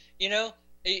so,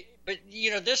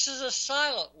 this is a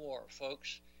silent war,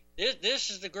 folks. This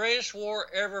is the greatest war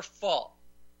ever fought,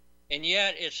 and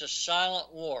yet it's a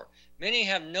silent war. Many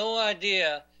have no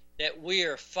idea that we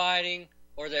are fighting,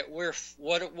 or that we're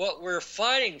what we're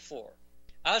fighting for.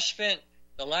 I've spent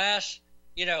the last,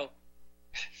 at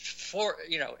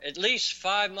least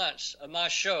 5 months of my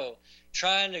show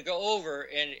trying to go over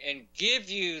and give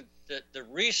you the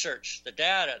research, the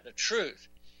data, the truth,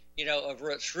 of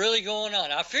what's really going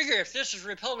on. I figure if this is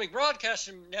Republic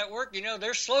Broadcasting Network,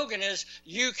 their slogan is,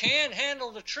 you can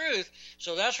handle the truth.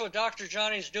 So that's what Dr.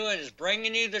 Johnny's doing, is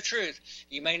bringing you the truth.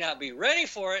 You may not be ready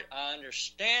for it. I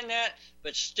understand that.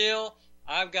 But still,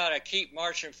 I've got to keep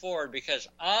marching forward, because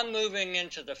I'm moving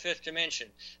into the fifth dimension.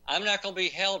 I'm not going to be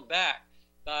held back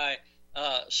by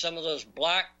some of those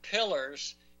black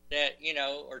pillars that,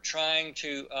 are trying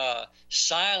to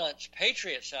silence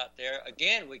patriots out there.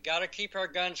 Again, we got to keep our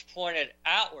guns pointed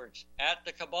outwards at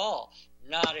the cabal,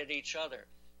 not at each other.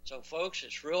 So, folks,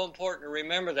 it's real important to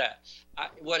remember that.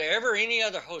 Whatever any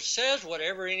other host says,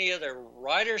 whatever any other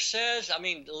writer says,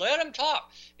 let them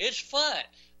talk. It's fun.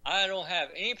 I don't have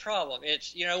any problem.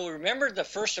 It's, remember the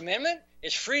First Amendment?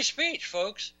 It's free speech,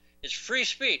 folks. It's free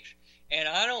speech. And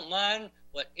I don't mind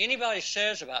what anybody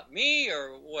says about me,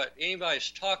 or what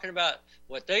anybody's talking about,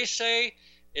 what they say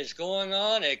is going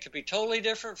on. It could be totally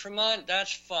different from mine.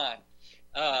 That's fine.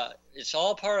 It's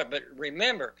all part of it. But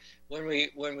remember, when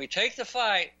we take the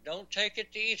fight, don't take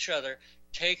it to each other.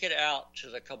 Take it out to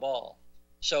the cabal.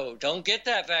 So don't get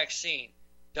that vaccine.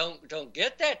 Don't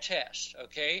get that test,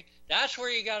 okay? That's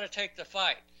where you got to take the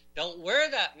fight. Don't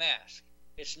wear that mask.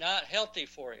 It's not healthy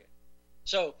for you.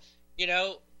 So,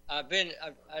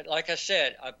 like I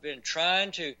said, I've been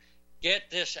trying to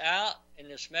get this out and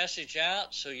this message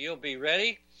out, so you'll be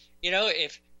ready.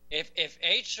 If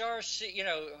HRC,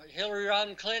 Hillary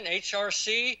Rodham Clinton,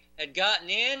 HRC had gotten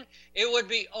in, it would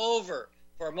be over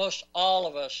for most all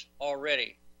of us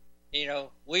already.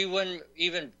 We wouldn't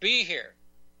even be here.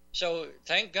 So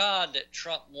thank God that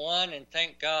Trump won, and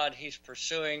thank God he's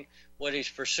pursuing what he's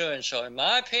pursuing. So in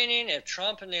my opinion, if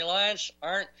Trump and the alliance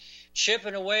aren't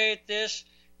chipping away at this,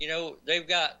 they've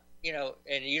got,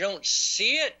 and you don't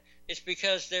see it, it's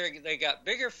because they got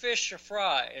bigger fish to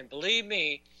fry. And believe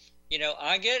me,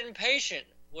 I get impatient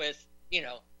with,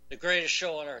 the greatest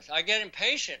show on earth. I get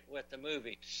impatient with the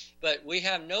movie. But we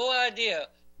have no idea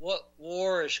what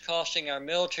war is costing our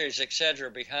militaries,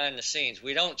 etc., behind the scenes.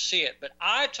 We don't see it. But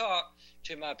I talk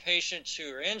to my patients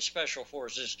who are in special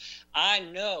forces. I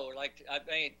know,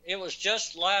 it was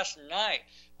just last night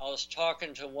I was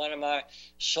talking to one of my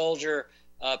soldier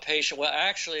patient. Well,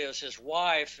 actually, it was his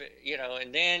wife,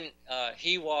 and then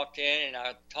he walked in and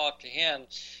I talked to him.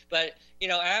 But,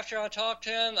 after I talked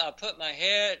to him, I put my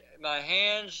hands,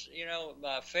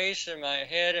 my face and my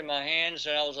head in my hands,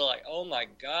 and I was like, oh my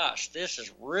gosh, this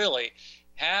is really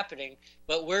happening,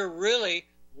 but we're really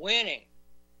winning,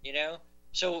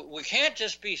 So we can't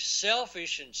just be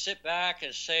selfish and sit back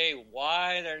and say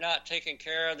why they're not taking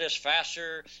care of this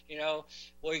faster.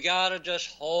 We got to just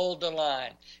hold the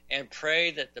line and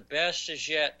pray that the best is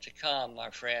yet to come,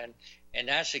 my friend. And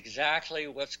that's exactly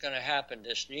what's going to happen.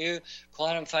 This new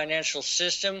quantum financial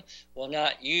system will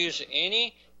not use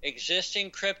any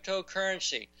existing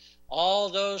cryptocurrency. All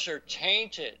those are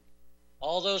tainted.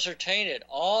 All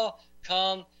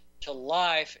come to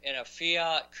life in a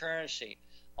fiat currency.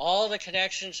 All the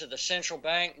connections to the central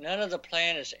bank, none of the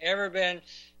plan has ever been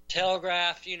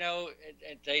telegraphed,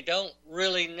 they don't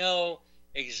really know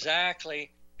exactly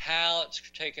how it's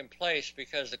taking place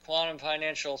because the quantum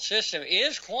financial system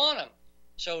is quantum.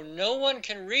 So no one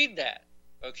can read that,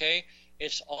 okay?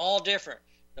 It's all different.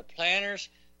 The planners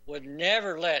would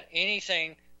never let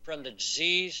anything from the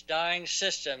disease-dying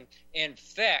system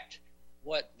infect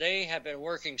what they have been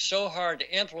working so hard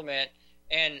to implement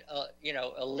and,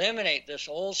 eliminate this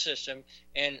old system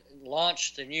and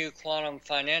launch the new quantum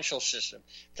financial system.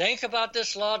 Think about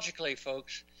this logically,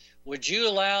 folks. Would you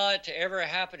allow it to ever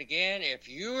happen again if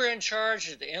you were in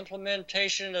charge of the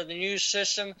implementation of the new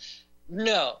system?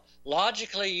 No.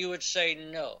 Logically, you would say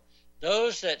no.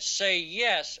 Those that say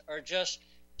yes are just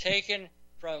taken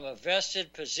from a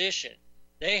vested position.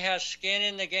 They have skin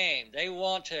in the game. They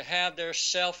want to have their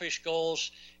selfish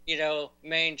goals,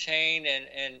 maintained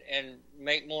and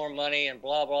make more money and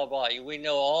blah, blah, blah. We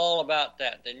know all about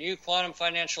that. The new quantum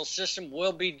financial system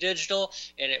will be digital,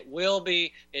 and it will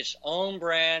be its own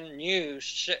brand new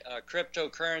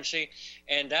cryptocurrency,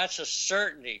 and that's a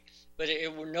certainty. But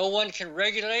no one can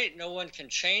regulate it. No one can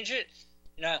change it.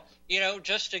 Now,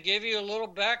 just to give you a little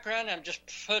background, I'm just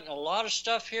putting a lot of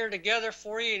stuff here together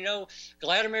for you.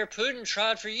 Vladimir Putin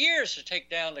tried for years to take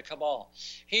down the cabal.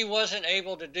 He wasn't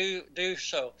able to do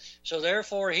so. So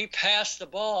therefore, he passed the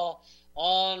ball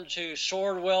on to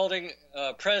sword-wielding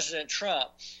President Trump.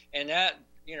 And that,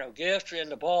 gift in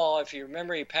the ball, if you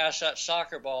remember, he passed that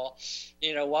soccer ball.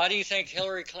 Why do you think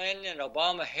Hillary Clinton and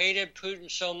Obama hated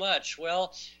Putin so much?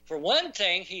 Well, for one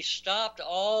thing, he stopped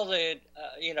all the,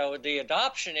 the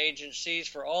adoption agencies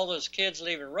for all those kids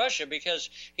leaving Russia because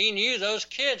he knew those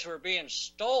kids were being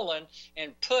stolen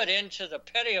and put into the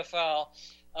pedophile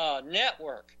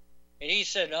network. And he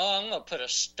said, no, I'm going to put a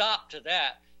stop to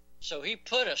that. So he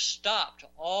put a stop to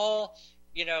all,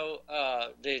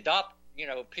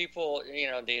 people,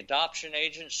 the adoption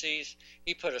agencies.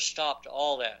 He put a stop to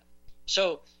all that.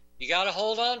 So you got to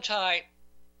hold on tight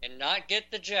and not get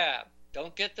the jab.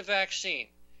 Don't get the vaccine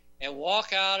and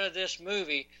walk out of this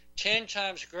movie 10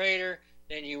 times greater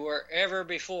than you were ever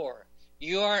before.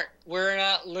 We're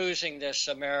not losing this,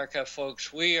 America,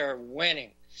 folks. We are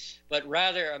winning. But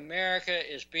rather,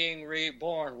 America is being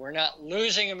reborn. We're not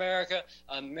losing America.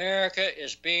 America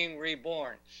is being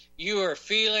reborn. You are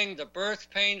feeling the birth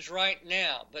pains right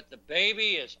now, but the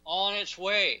baby is on its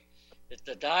way. If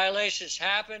the dilations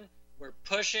happen, we're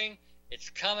pushing. It's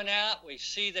coming out. We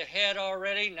see the head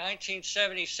already.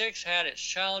 1976 had its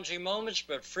challenging moments,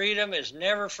 but freedom is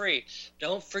never free.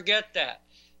 Don't forget that.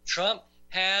 Trump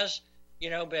has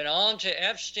been on to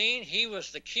Epstein. He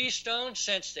was the keystone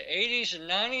since the 80s and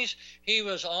 90s. He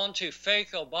was on to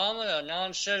fake Obama, a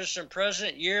non-citizen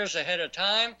president, years ahead of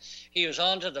time. He was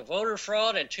on to the voter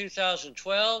fraud in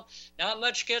 2012. Not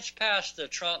much gets past the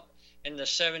Trump and the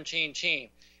 17 team.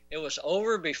 It was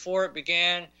over before it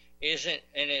began, and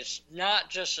it's not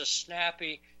just a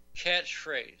snappy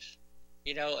catchphrase.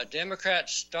 A Democrat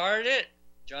started it,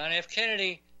 John F.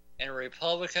 Kennedy, and a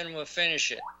Republican will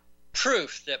finish it.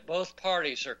 Proof that both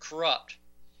parties are corrupt,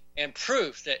 and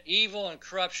proof that evil and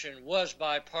corruption was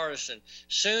bipartisan.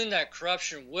 Soon that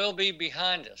corruption will be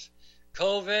behind us.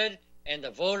 COVID and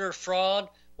the voter fraud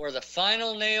were the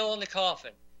final nail in the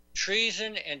coffin.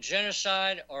 Treason and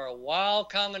genocide are a wild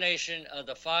combination of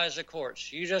the FISA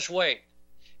courts. You just wait.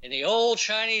 In the old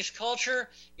Chinese culture,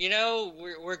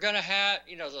 we're going to have,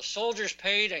 the soldiers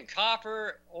paid in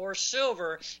copper or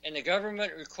silver, and the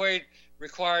government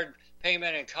required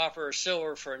payment in copper or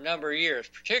silver for a number of years,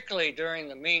 particularly during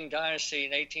the Ming Dynasty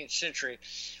in the 18th century,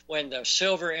 when the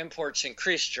silver imports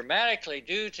increased dramatically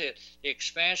due to the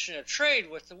expansion of trade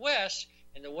with the West,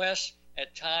 and the West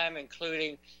at time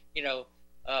including,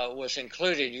 was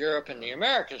included Europe and the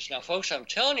Americas. Now, folks, I'm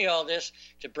telling you all this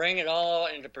to bring it all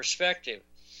into perspective.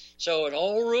 So an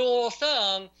old rule of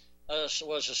thumb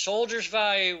was a soldier's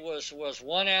value was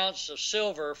 1 ounce of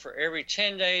silver for every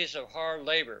 10 days of hard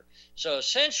labor. So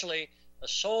essentially, a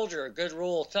soldier, a good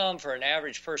rule of thumb for an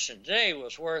average person today,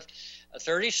 was worth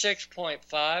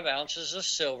 36.5 ounces of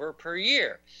silver per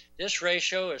year. This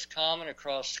ratio is common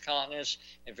across the continents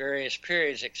in various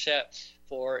periods, except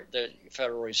for the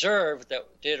Federal Reserve that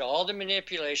did all the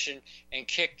manipulation and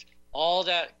kicked all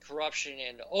that corruption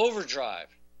into overdrive,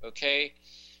 okay?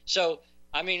 So,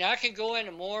 I can go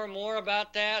into more and more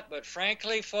about that, but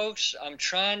frankly, folks, I'm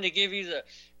trying to give you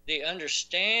the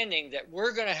understanding that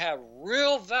we're going to have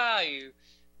real value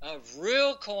of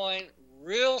real coin,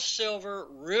 real silver,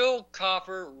 real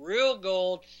copper, real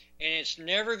gold, and it's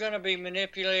never going to be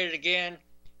manipulated again.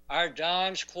 Our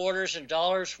dimes, quarters, and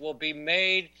dollars will be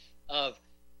made of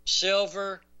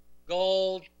silver,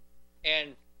 gold, and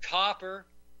copper.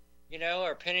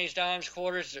 or pennies, dimes,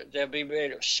 quarters. They'll be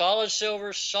made of solid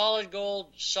silver, solid gold,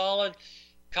 solid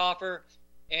copper,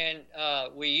 and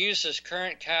we use this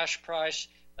current cash price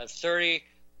of $30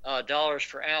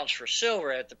 per ounce for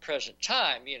silver at the present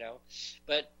time,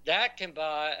 but that can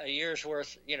buy a year's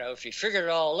worth, if you figure it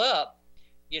all up,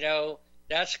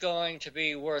 that's going to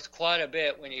be worth quite a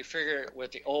bit when you figure it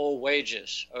with the old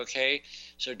wages, okay?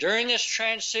 So during this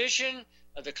transition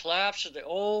of the collapse of the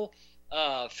old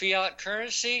fiat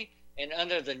currency and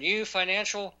under the new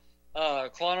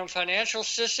quantum financial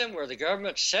system where the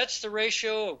government sets the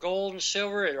ratio of gold and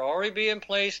silver, it'll already be in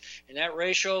place, and that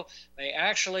ratio may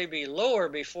actually be lower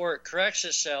before it corrects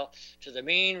itself to the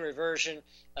mean reversion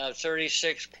of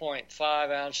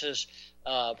 36.5 ounces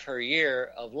per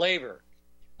year of labor.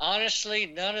 Honestly,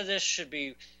 none of this should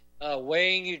be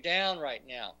weighing you down right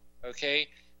now, okay?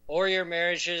 Or your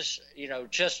marriages,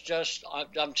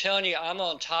 I'm telling you, I'm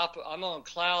on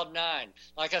cloud 9.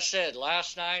 Like I said,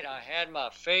 last night I had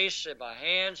my face in my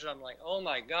hands, and I'm like, oh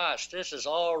my gosh, this is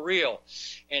all real,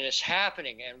 and it's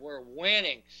happening, and we're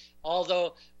winning.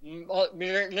 Although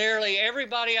nearly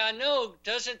everybody I know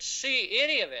doesn't see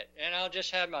any of it, and I'll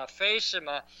just have my face in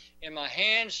my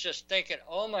hands just thinking,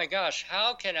 oh my gosh,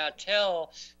 how can I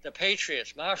tell the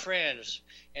patriots, my friends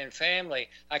and family?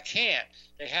 I can't.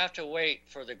 They have to wait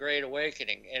for the Great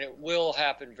Awakening, and it will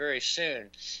happen very soon.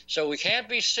 So we can't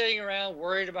be sitting around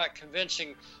worried about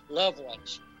convincing loved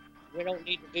ones. We don't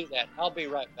need to do that. I'll be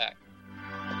right back.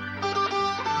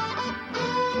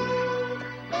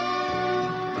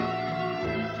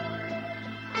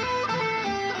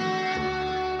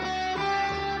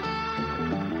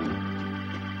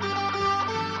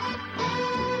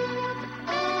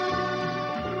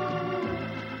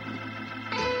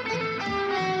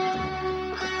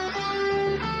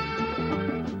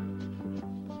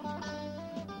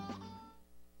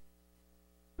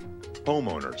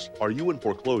 Homeowners, are you in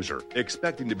foreclosure,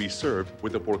 expecting to be served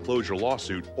with a foreclosure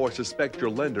lawsuit, or suspect your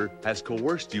lender has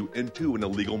coerced you into an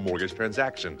illegal mortgage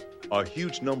transaction? A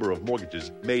huge number of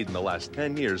mortgages made in the last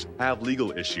 10 years have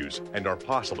legal issues and are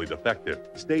possibly defective.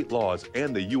 State laws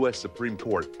and the U.S. Supreme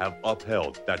Court have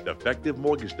upheld that defective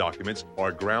mortgage documents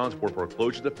are grounds for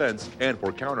foreclosure defense and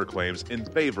for counterclaims in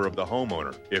favor of the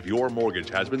homeowner. If your mortgage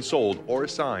has been sold or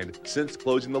assigned since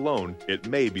closing the loan, it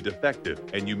may be defective,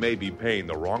 and you may be paying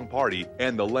the wrong party,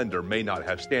 and the lender may not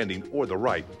have standing or the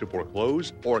right to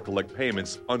foreclose or collect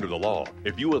payments under the law.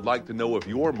 If you would like to know if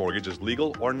your mortgage is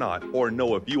legal or not, or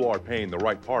know if you are paying the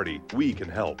right party, we can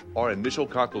help. Our initial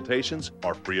consultations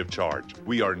are free of charge.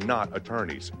 We are not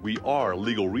attorneys. We are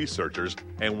legal researchers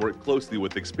and work closely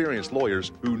with experienced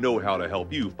lawyers who know how to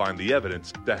help you find the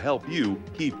evidence to help you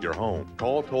keep your home.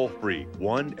 Call toll-free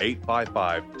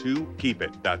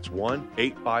 1-855-2-KEEP-IT. That's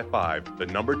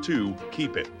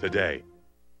 1-855-2-KEEP-IT today.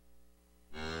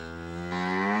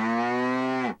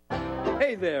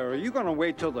 Hey there, are you going to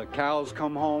wait till the cows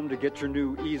come home to get your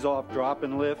new ease-off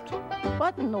drop-and lift?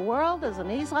 What in the world is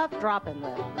an ease-off drop-and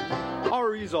lift?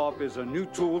 Our ease-off is a new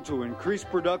tool to increase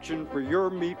production for your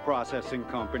meat processing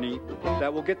company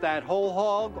that will get that whole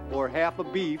hog or half a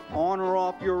beef on or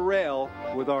off your rail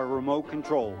with our remote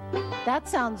control. That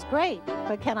sounds great,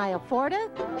 but can I afford it?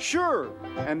 Sure,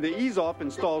 and the ease-off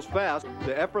installs fast.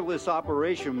 The effortless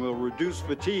operation will reduce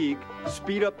fatigue,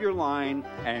 speed up your line,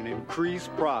 and increase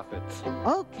profits.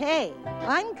 Okay,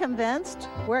 I'm convinced.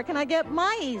 Where can I get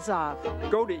my ease-off?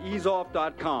 Go to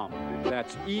easeoff.com.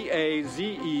 That's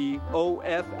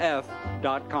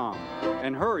EAZEOFF.com.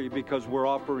 And hurry, because we're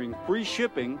offering free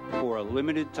shipping for a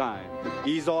limited time.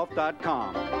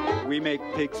 Easeoff.com. We make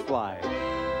pigs fly.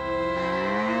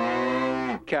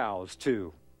 Cows,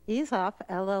 too. Easeoff,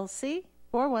 LLC,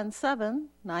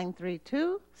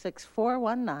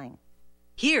 417-932-6419.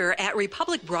 Here at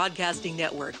Republic Broadcasting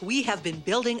Network, we have been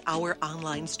building our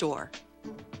online store.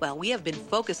 Well, we have been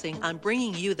focusing on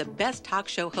bringing you the best talk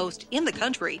show host in the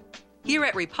country. Here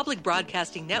at Republic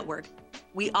Broadcasting Network,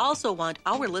 we also want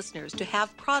our listeners to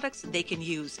have products they can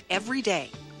use every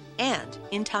day and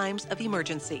in times of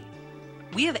emergency.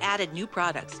 We have added new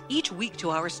products each week to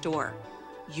our store.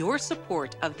 Your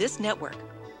support of this network,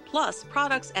 plus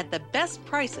products at the best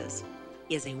prices,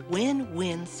 is a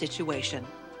win-win situation.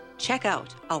 Check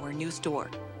out our new store.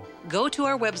 Go to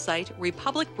our website,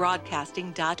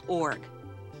 republicbroadcasting.org,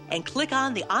 and click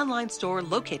on the online store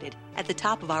located at the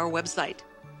top of our website.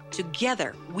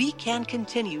 Together, we can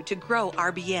continue to grow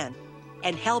RBN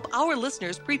and help our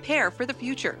listeners prepare for the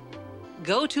future.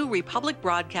 Go to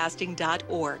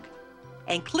republicbroadcasting.org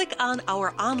and click on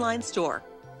our online store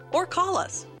or call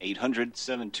us.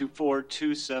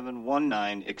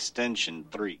 800-724-2719, extension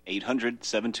 3.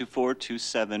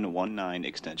 800-724-2719,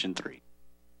 extension 3.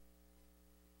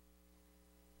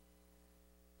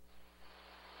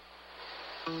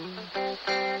 Time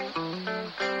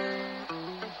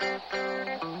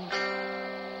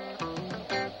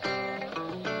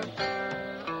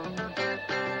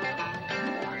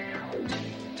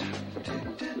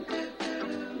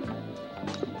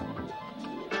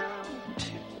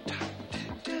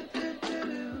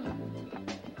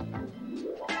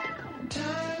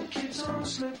keeps on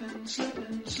slipping,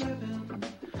 slipping, slipping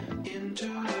into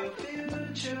the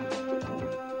future.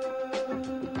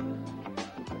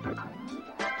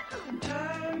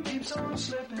 Time keeps on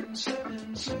slipping,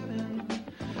 slipping, slipping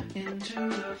into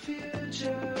the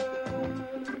future.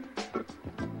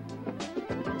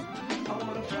 I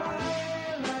wanna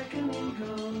fly like an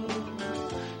eagle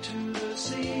to the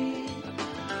sea.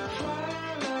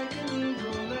 Fly like an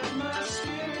eagle, let my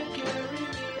spirit carry me.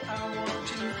 I want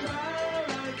to fly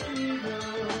like an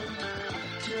eagle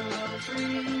till I'm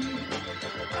free.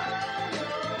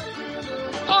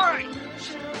 All right.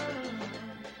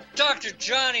 Dr.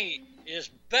 Johnny is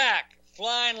back,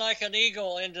 flying like an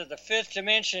eagle into the fifth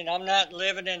dimension. I'm not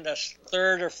living in the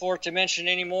third or fourth dimension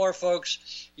anymore,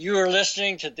 folks. You are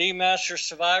listening to The Master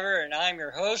Survivor, and I'm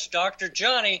your host, Dr.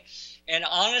 Johnny. And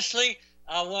honestly,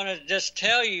 I want to just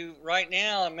tell you right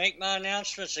now and make my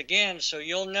announcements again so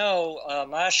you'll know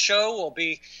my show will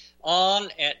be on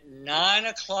at 9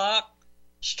 o'clock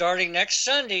starting next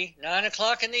Sunday, 9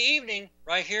 o'clock in the evening,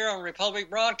 right here on Republic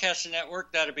Broadcasting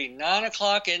Network. That'll be 9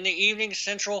 o'clock in the evening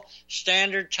Central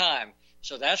Standard Time.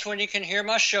 So that's when you can hear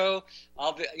my show.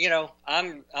 I'll be,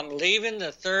 I'm leaving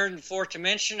the third and fourth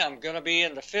dimension. I'm going to be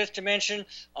in the fifth dimension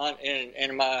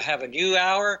and I have a new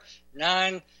hour,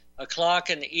 9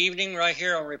 o'clock in the evening, right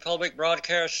here on Republic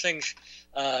Broadcasting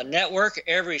Network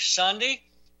every Sunday.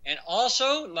 And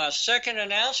also, my second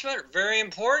announcement, very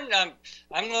important. I'm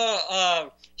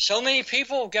going. So many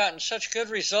people have gotten such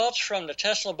good results from the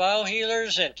Tesla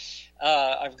biohealers, and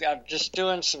I'm just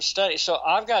doing some studies. So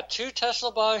I've got 2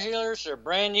 Tesla biohealers. They're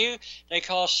brand new. They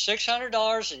cost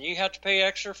 $600, and you have to pay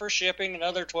extra for shipping,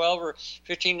 another $12 or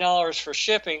 $15 for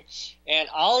shipping. And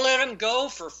I'll let them go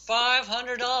for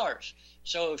 $500.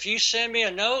 So if you send me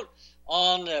a note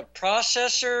on the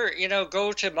processor,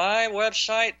 go to my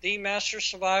website,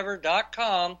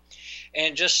 themastersurvivor.com,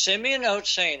 and just send me a note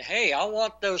saying, hey, I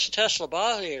want those Tesla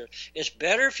biohealers. It's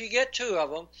better if you get 2 of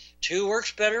them. 2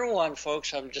 works better than 1,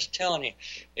 folks. I'm just telling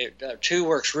you. 2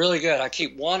 works really good. I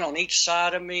keep 1 on each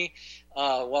side of me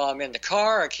while I'm in the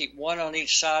car. I keep 1 on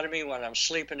each side of me when I'm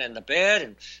sleeping in the bed,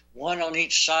 and 1 on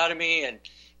each side of me and,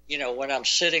 when I'm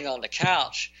sitting on the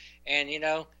couch. And,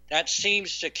 that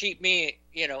seems to keep me,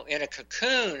 in a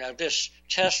cocoon of this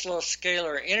Tesla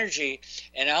scalar energy.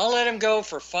 And I'll let them go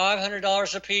for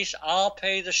 $500 a piece. I'll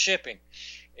pay the shipping,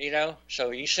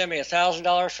 So you send me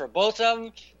 $1,000 for both of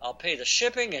them. I'll pay the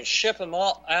shipping and ship them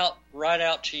all right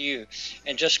out to you.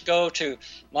 And just go to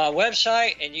my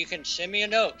website and you can send me a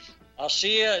note. I'll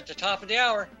see you at the top of the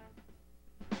hour.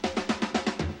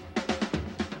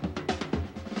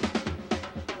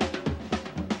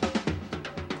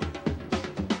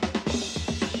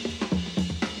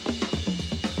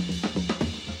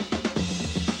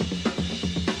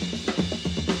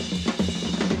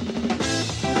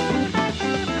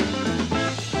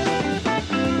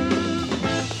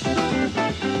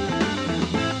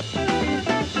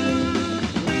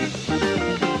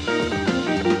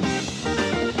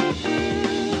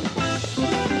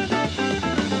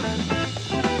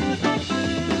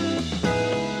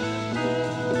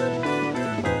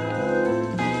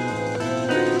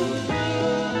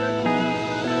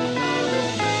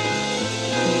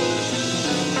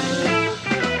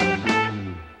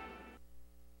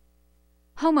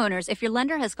 Homeowners, if your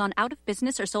lender has gone out of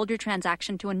business or sold your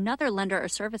transaction to another lender or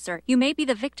servicer, you may be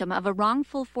the victim of a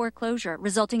wrongful foreclosure,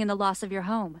 resulting in the loss of your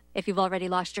home. If you've already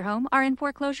lost your home, are in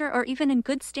foreclosure, or even in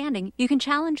good standing, you can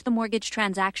challenge the mortgage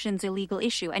transaction's illegal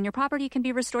issue, and your property can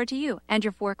be restored to you, and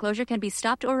your foreclosure can be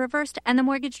stopped or reversed, and the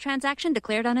mortgage transaction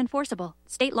declared unenforceable.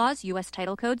 State laws, U.S.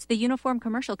 title codes, the Uniform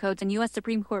Commercial Codes, and U.S.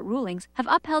 Supreme Court rulings have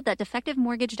upheld that defective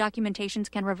mortgage documentations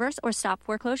can reverse or stop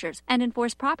foreclosures and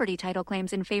enforce property title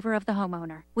claims in favor of the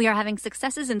homeowner. We are having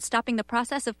successes in stopping the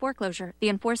process of foreclosure, the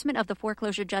enforcement of the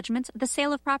foreclosure judgments, the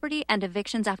sale of property, and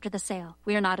evictions after the sale.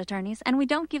 We are not attorneys, and we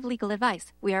don't give legal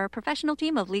advice. We are a professional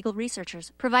team of legal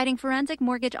researchers, providing forensic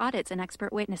mortgage audits and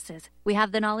expert witnesses. We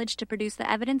have the knowledge to produce the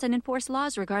evidence and enforce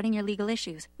laws regarding your legal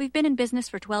issues. We've been in business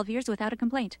for 12 years without a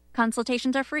complaint.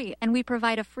 Consultations are free, and we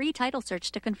provide a free title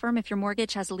search to confirm if your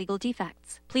mortgage has legal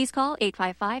defects. Please call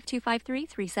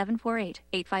 855-253-3748.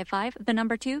 855, the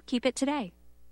number 2, keep it today.